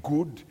to be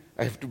good,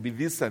 I have to be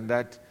this and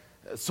that,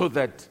 so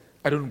that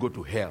I don't go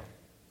to hell.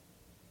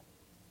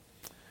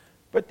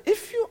 But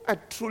if you are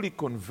truly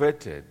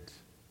converted,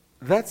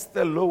 that's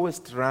the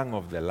lowest rung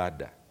of the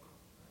ladder.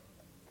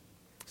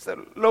 It's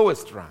the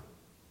lowest rung.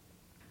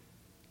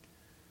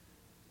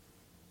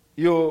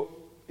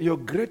 Your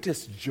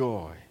greatest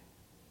joy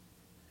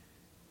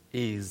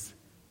is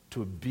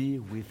to be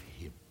with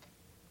him.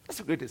 That's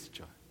the greatest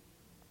joy.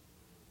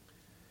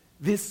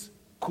 This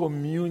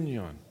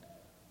communion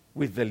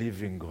with the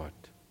living God.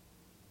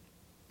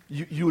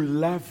 You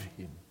love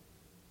him.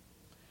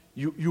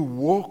 You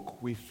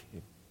walk with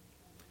him.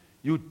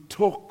 You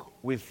talk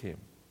with him.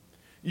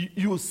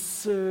 You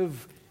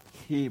serve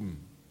him.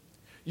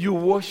 You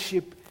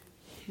worship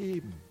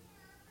him.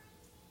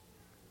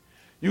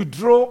 You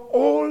draw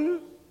all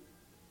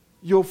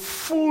your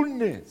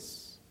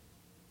fullness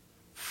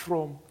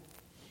from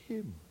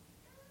him.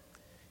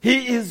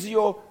 He is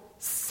your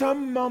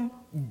summum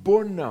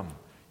bonum,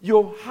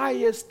 your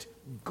highest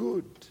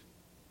good.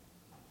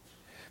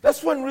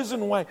 That's one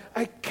reason why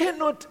I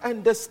cannot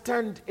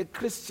understand a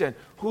Christian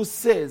who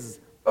says,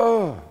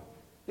 "Oh,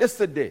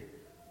 yesterday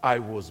I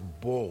was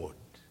bored."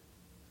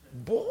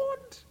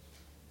 Bored?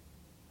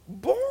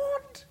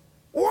 Bored?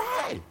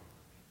 Why?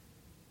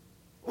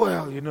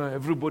 Well,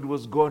 everybody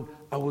was gone.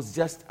 I was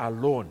just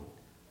alone.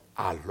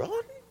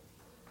 Alone?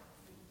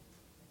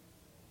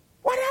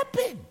 What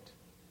happened?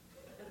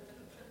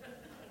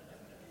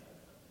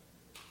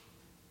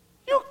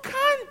 You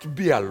can't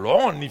be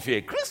alone if you're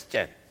a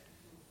Christian.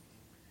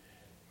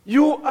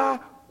 You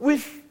are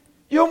with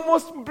your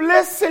most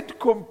blessed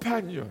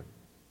companion.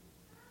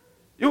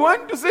 You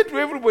want to say to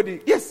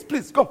everybody, "Yes,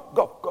 please, go,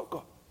 go, go,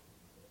 go."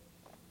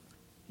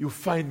 You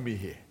find me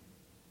here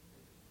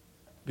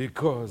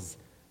because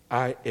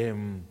I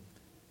am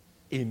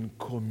in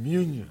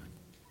communion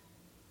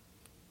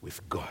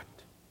with God.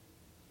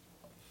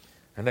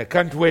 And I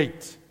can't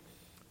wait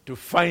to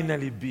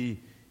finally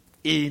be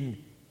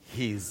in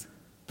his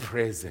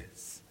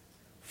presence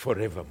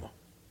forevermore.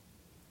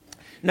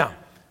 Now,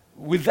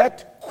 with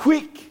that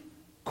quick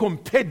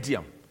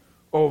compendium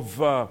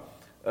of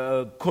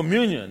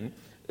communion,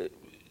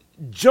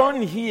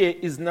 John here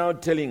is now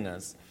telling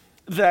us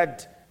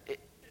that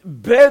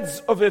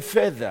birds of a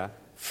feather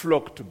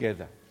flock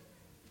together.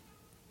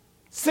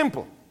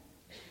 Simple.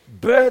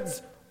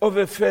 Birds of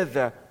a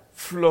feather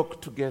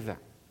flock together.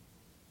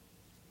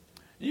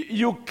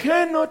 You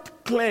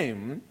cannot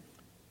claim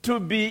to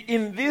be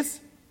in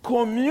this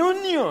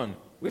communion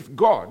with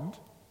God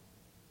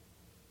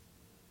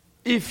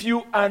if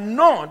you are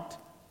not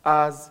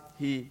as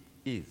he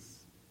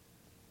is.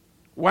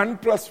 1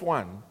 +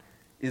 1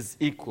 is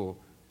equal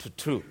to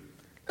 2.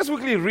 Let's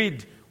quickly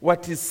read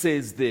what he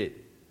says there.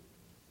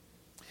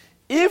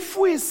 If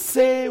we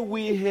say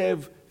we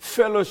have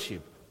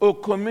fellowship or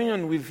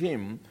communion with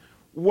him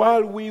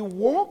while we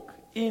walk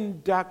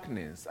in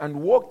darkness,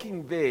 and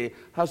walking there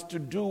has to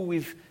do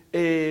with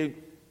a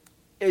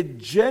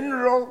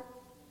general,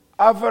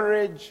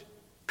 average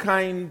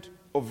kind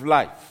of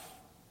life.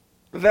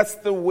 That's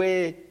the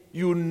way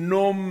you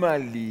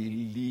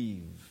normally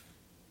live.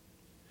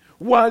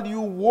 While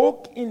you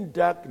walk in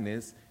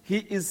darkness, he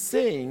is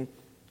saying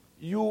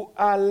you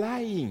are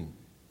lying.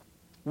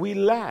 We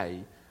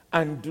lie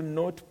and do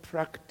not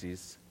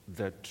practice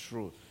the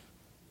truth.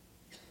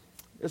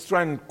 Let's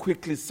try and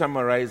quickly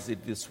summarize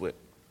it this way.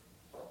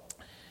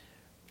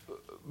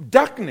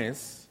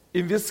 Darkness,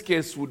 in this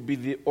case, would be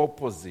the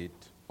opposite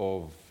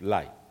of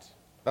light.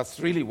 That's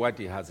really what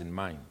he has in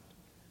mind.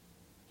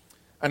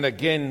 And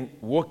again,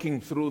 walking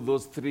through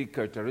those three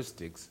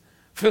characteristics,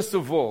 first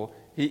of all,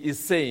 he is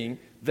saying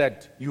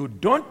that you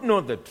don't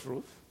know the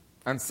truth,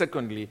 and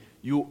secondly,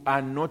 you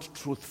are not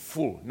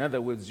truthful. In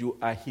other words, you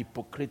are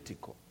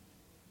hypocritical.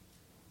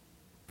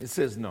 He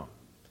says, no.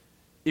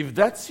 If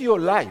that's your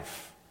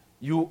life,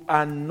 you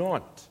are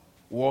not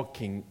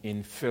walking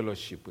in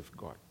fellowship with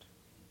God.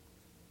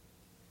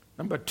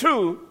 Number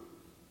two,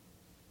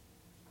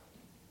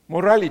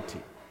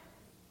 morality,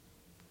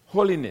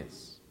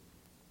 holiness.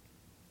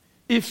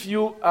 If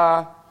you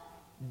are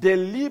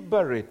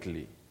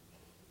deliberately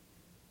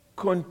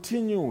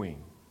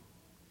continuing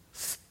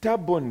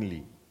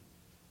stubbornly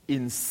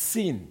in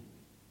sin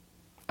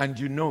and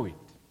you know it,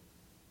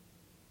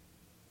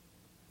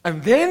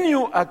 and then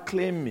you are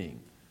claiming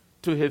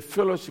to have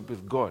fellowship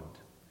with God,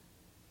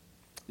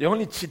 you're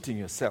only cheating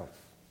yourself.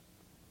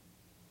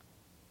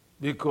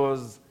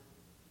 Because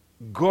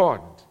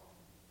God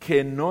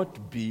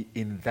cannot be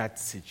in that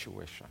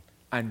situation,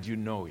 and you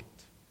know it.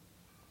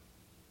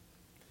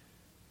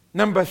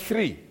 Number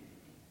three,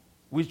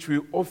 which we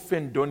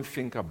often don't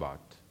think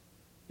about,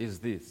 is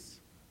this.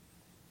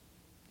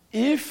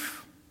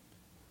 If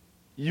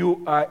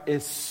you are a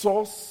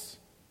source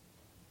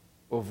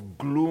of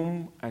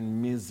gloom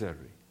and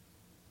misery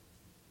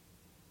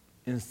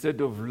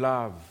instead of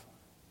love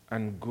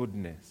and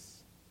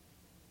goodness,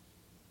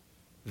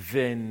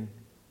 then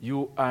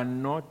you are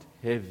not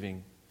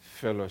having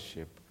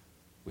fellowship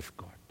with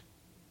God.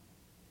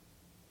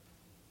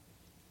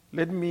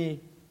 Let me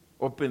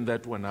open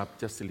that one up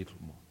just a little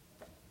more.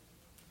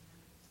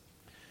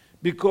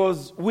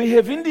 Because we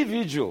have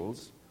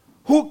individuals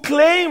who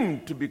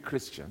claim to be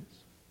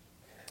Christians,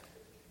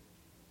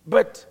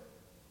 but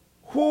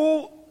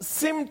who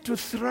seem to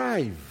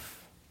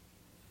thrive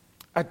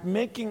at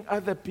making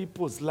other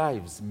people's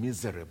lives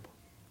miserable.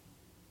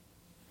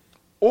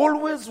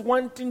 Always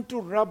wanting to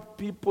rub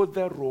people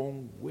the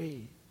wrong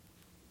way.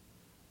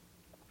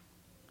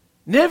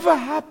 Never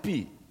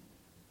happy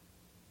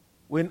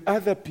when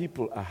other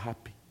people are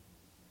happy.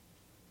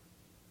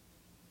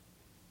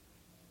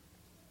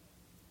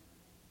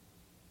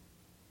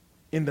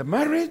 In the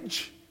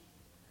marriage,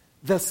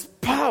 the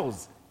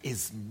spouse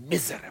is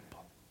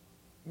miserable.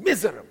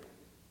 Miserable.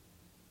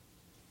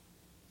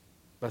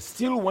 But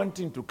still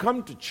wanting to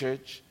come to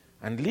church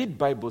and lead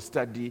Bible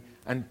study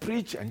and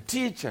preach and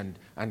teach and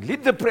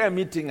lead the prayer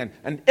meeting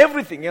and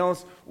everything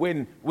else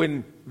when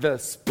the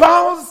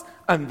spouse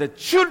and the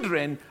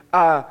children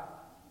are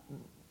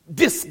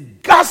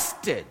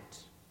disgusted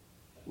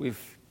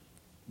with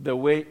the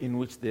way in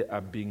which they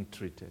are being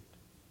treated.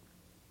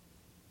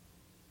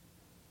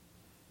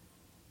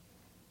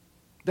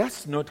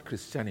 That's not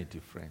Christianity,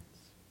 friends.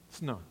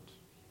 It's not.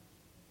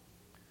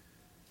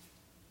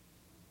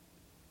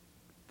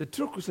 The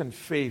true Christian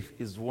faith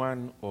is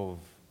one of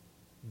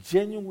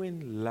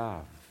genuine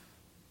love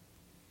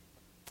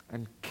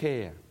and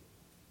care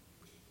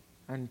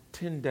and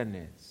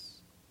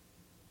tenderness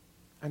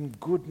and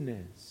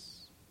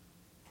goodness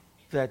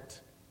that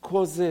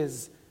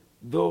causes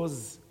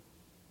those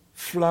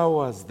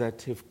flowers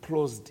that have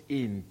closed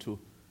in to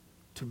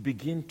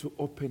begin to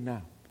open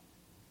up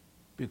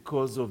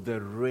because of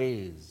the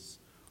rays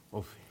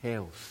of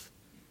health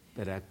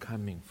that are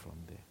coming from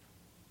there.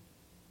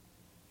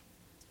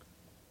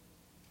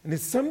 And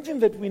it's something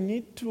that we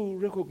need to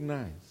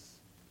recognize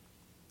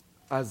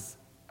as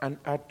an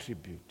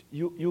attribute.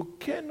 You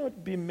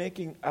cannot be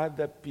making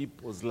other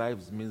people's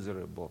lives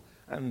miserable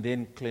and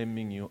then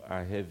claiming you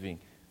are having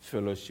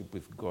fellowship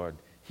with God.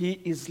 He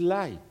is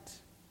light.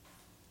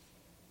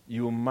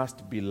 You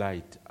must be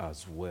light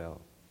as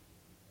well.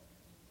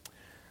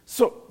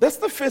 So that's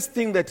the first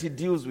thing that he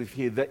deals with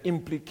here, the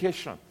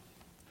implication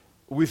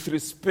with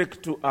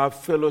respect to our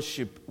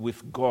fellowship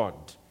with God.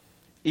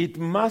 It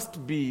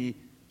must be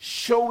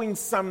showing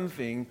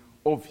something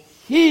of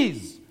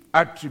his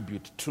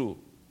attribute too.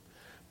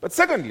 But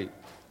secondly,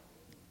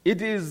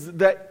 it is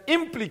the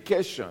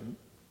implication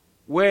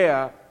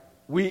where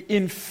we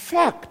in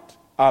fact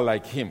are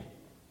like him.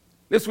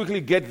 Let's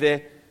quickly get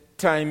there.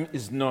 Time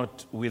is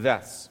not with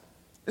us.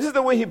 This is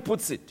the way he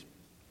puts it.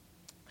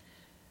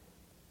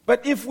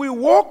 But if we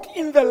walk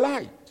in the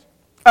light,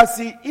 as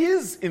he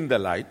is in the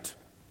light,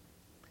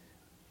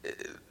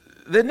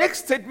 the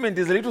next statement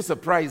is a little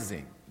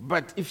surprising.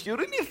 But if you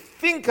really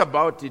think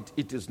about it,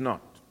 it is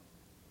not.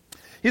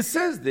 He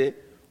says there,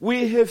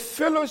 we have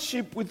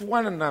fellowship with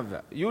one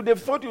another. You would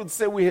have thought he would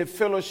say we have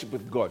fellowship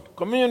with God,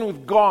 communion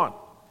with God.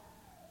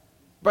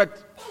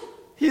 But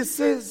he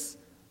says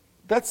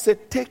that's a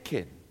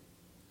taken.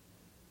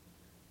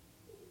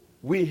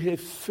 We have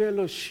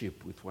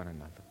fellowship with one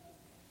another.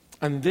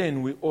 And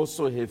then we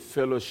also have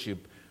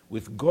fellowship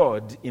with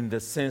God in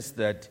the sense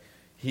that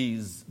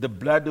the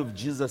blood of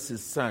Jesus,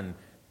 his son,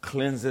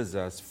 cleanses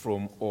us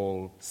from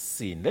all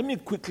sin. Let me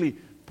quickly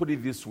put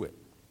it this way.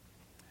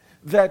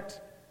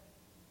 That,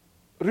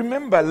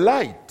 remember,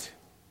 light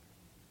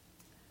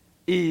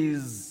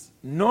is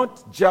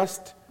not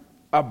just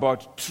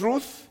about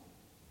truth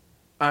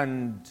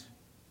and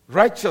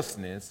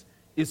righteousness,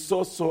 it's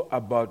also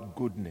about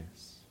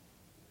goodness.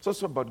 It's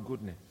also about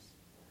goodness.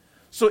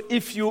 So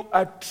if you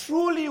are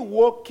truly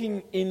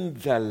walking in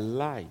the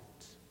light,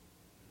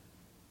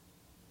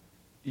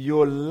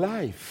 your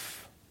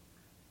life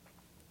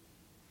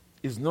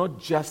is not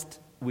just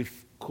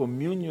with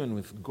communion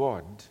with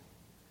God,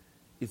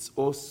 it's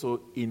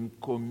also in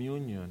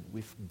communion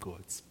with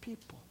God's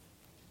people.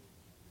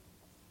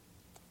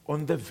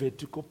 On the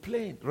vertical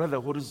plane, rather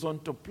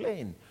horizontal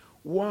plane.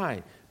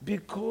 Why?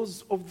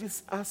 Because of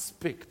this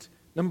aspect,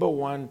 number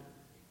one,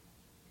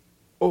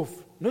 of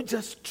not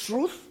just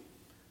truth,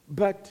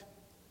 but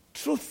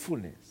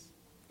truthfulness,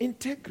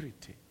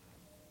 integrity.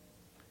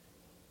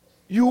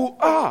 You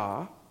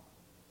are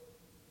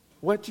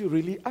what you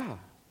really are.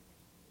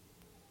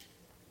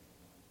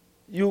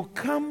 You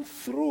come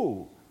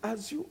through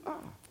as you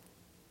are.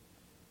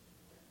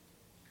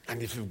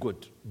 And if you've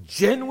got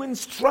genuine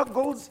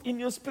struggles in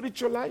your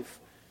spiritual life,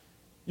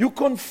 you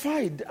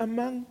confide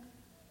among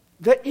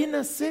the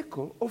inner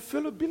circle of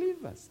fellow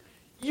believers.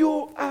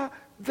 You are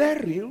the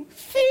real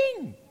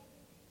thing.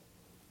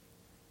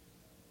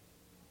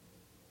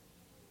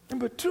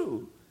 Number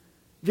two,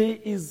 there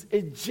is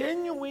a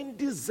genuine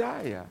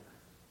desire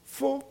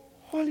for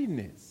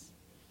holiness,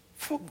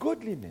 for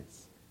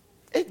godliness.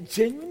 A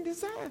genuine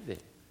desire there.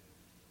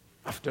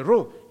 After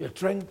all, you're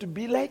trying to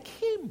be like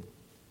him.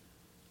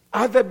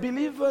 Other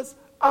believers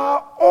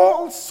are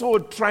also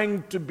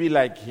trying to be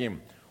like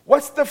him.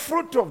 What's the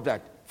fruit of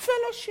that?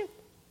 Fellowship.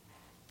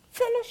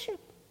 Fellowship.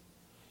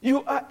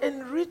 You are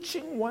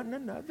enriching one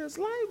another's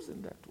lives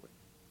in that way.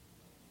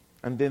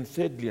 And then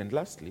thirdly and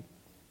lastly,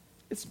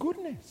 it's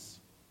goodness.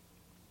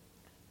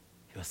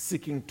 You're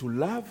seeking to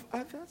love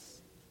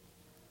others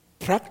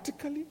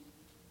practically.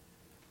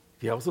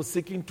 They're also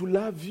seeking to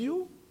love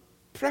you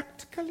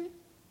practically.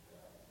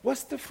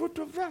 What's the fruit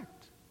of that?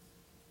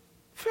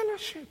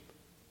 Fellowship.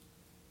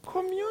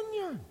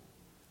 Communion.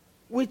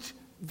 Which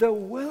the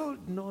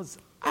world knows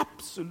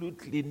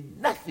absolutely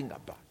nothing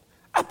about.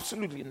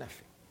 Absolutely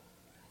nothing.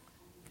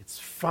 It's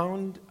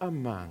found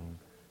among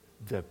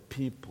the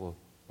people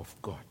of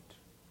God.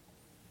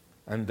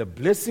 And the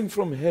blessing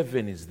from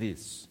heaven is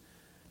this: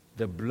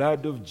 the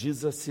blood of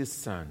Jesus, his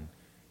Son,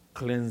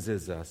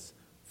 cleanses us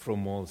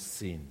from all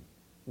sin.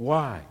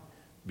 Why?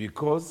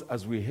 Because,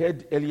 as we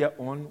heard earlier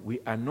on, we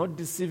are not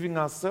deceiving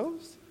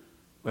ourselves.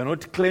 We're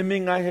not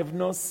claiming I have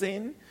no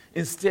sin.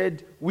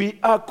 Instead, we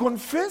are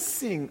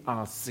confessing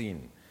our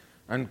sin.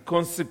 And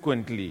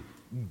consequently,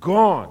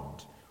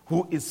 God,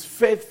 who is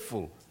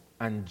faithful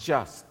and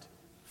just,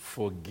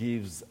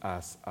 forgives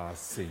us our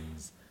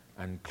sins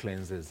and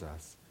cleanses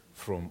us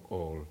from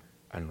all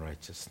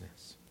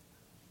unrighteousness.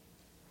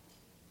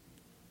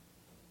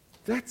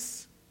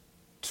 That's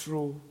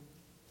true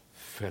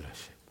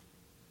fellowship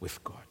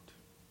with God.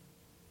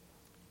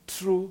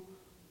 True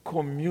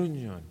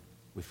communion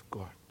with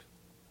God.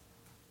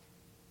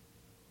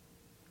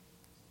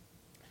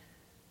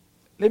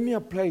 Let me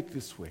apply it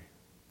this way,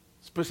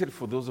 especially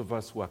for those of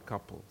us who are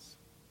couples.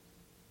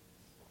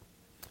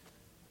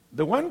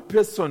 The one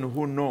person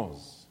who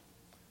knows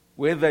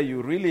whether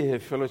you really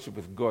have fellowship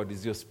with God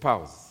is your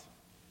spouse.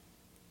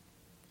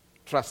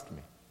 Trust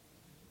me.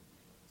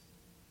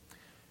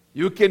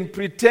 You can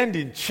pretend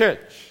in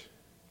church,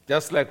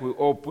 just like we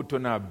all put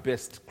on our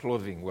best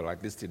clothing, well,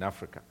 at least in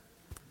Africa.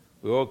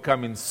 We all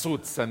come in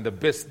suits and the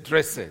best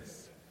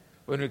dresses.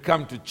 When we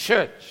come to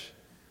church,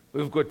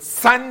 we've got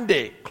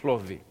Sunday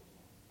clothing.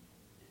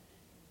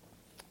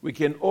 We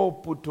can all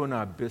put on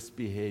our best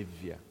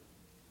behavior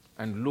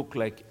and look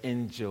like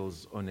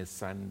angels on a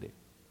Sunday.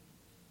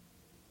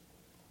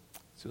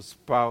 It's your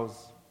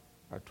spouse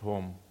at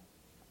home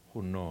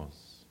who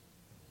knows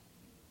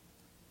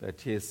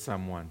that here's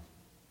someone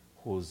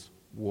who's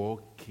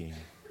walking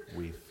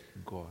with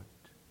God.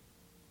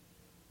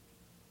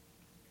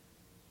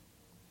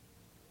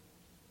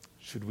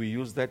 Should we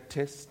use that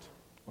test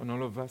on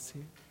all of us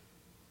here?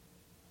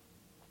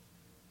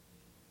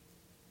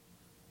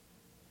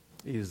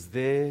 Is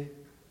there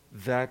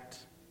that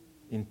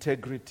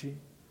integrity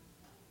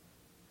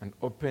and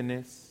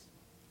openness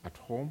at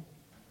home?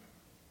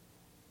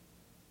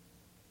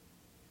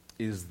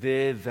 Is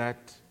there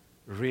that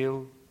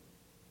real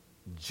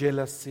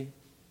jealousy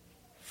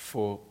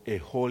for a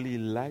holy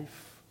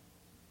life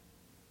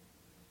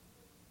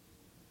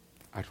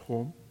at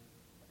home?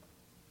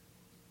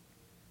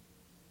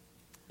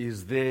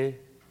 Is there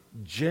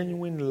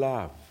genuine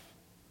love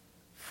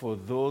for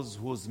those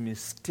whose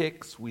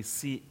mistakes we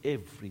see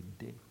every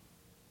day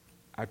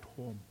at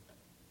home?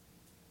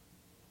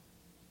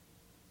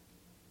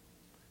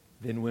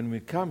 Then when we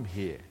come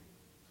here,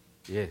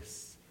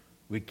 yes,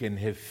 we can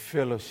have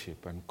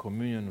fellowship and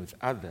communion with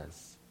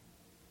others,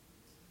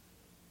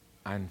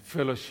 and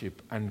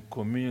fellowship and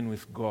communion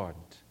with God,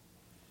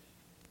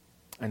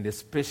 and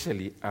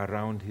especially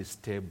around his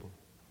table,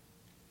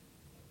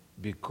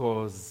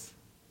 because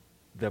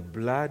the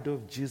blood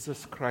of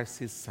Jesus Christ,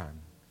 his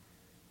Son,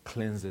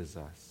 cleanses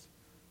us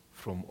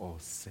from all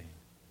sin.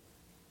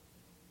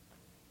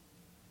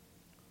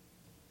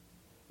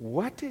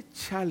 What a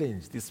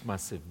challenge this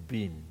must have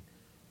been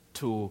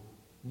to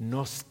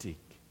Gnostic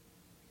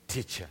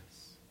teachers.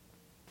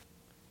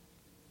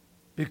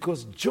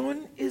 Because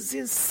John is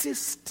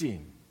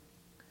insisting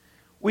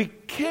we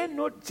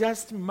cannot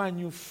just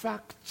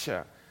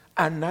manufacture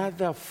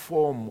another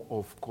form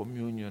of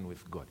communion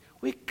with God.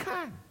 We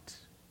can't.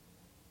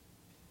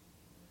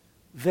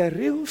 The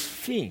real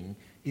thing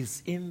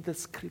is in the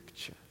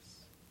Scriptures.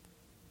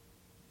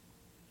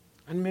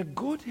 And may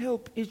God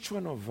help each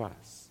one of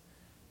us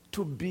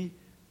to be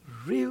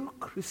real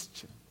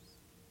Christians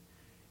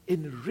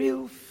in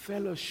real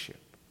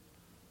fellowship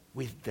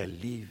with the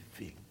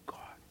living God.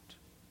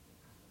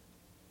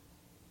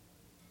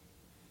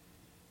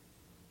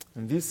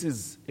 And this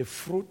is a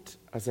fruit,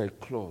 as I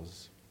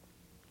close,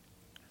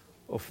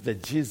 of the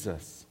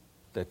Jesus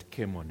that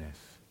came on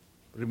earth.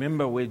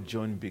 Remember where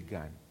John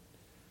began.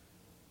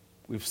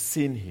 We've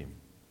seen him.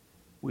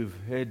 We've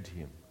heard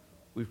him.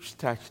 We've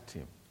touched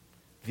him.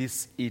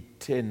 This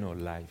eternal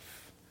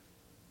life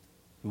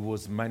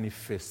was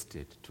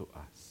manifested to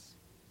us.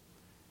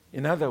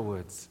 In other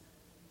words,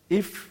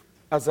 if,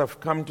 as I've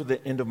come to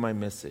the end of my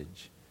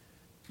message,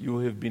 you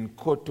have been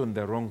caught on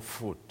the wrong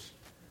foot,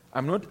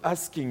 I'm not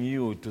asking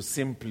you to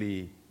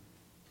simply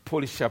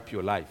polish up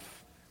your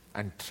life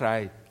and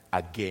try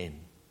again.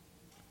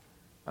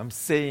 I'm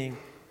saying,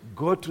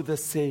 go to the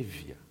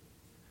Savior.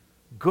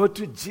 Go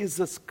to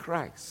Jesus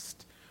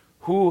Christ,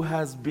 who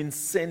has been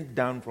sent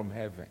down from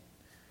heaven.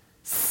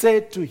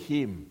 Say to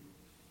him,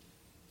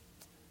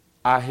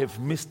 I have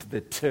missed the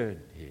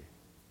turn here.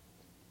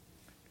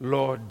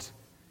 Lord,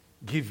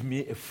 give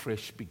me a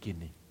fresh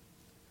beginning.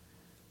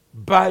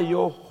 By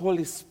your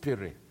Holy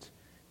Spirit,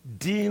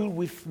 deal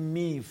with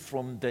me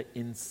from the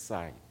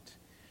inside.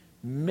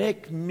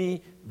 Make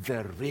me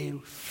the real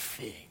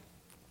thing,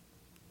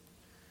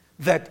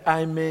 that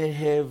I may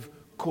have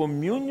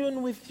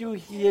communion with you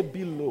here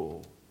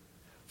below.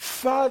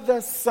 Father,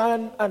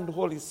 Son, and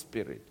Holy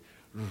Spirit.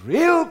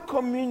 Real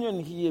communion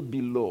here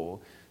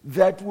below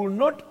that will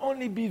not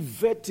only be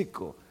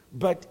vertical,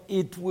 but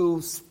it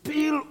will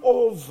spill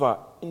over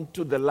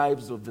into the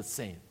lives of the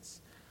saints.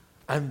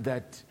 And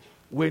that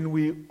when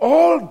we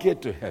all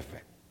get to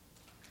heaven,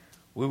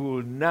 we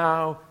will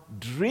now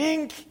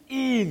drink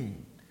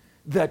in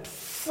that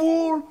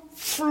full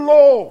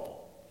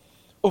flow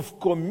of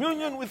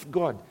communion with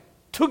God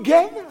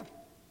together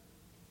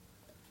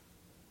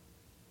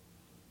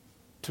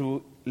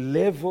to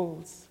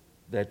levels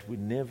that we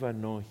never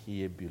know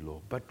here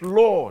below. But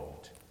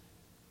Lord,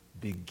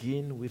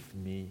 begin with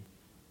me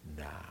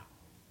now.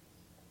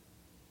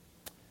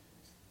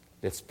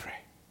 Let's pray.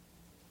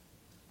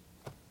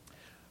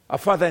 Our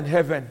Father in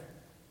heaven,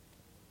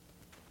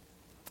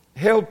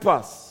 help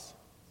us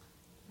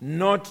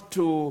not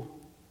to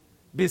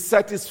be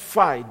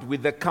satisfied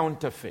with the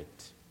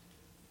counterfeit,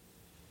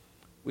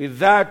 with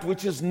that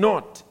which is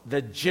not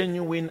the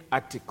genuine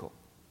article.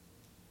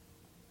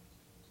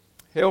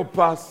 Help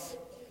us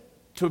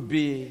to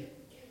be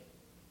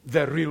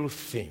the real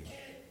thing,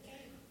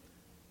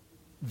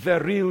 the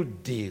real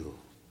deal.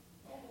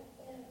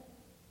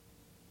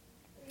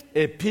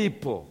 A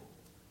people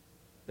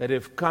that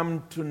have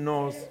come to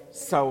know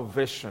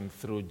salvation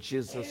through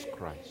Jesus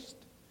Christ.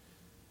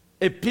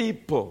 A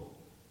people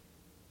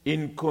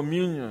in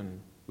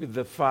communion with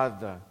the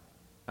Father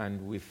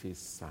and with His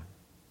Son.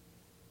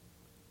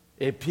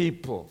 A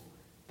people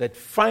that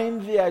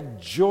find their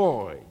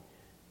joy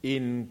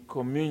in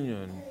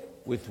communion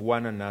with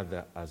one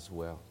another as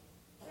well.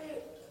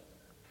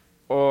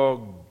 Oh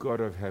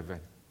God of heaven,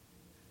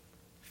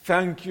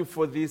 thank you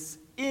for this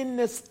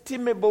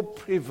inestimable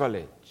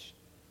privilege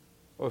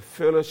of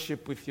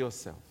fellowship with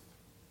yourself.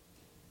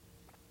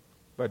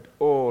 But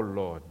oh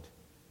Lord,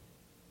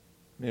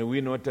 may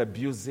we not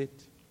abuse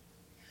it.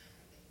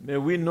 May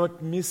we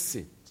not miss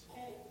it.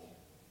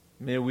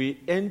 May we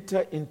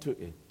enter into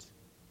it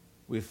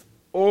with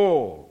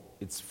all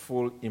its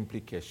full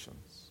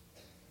implications.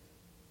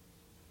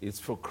 It's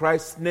for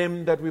Christ's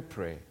name that we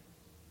pray.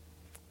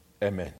 Amen.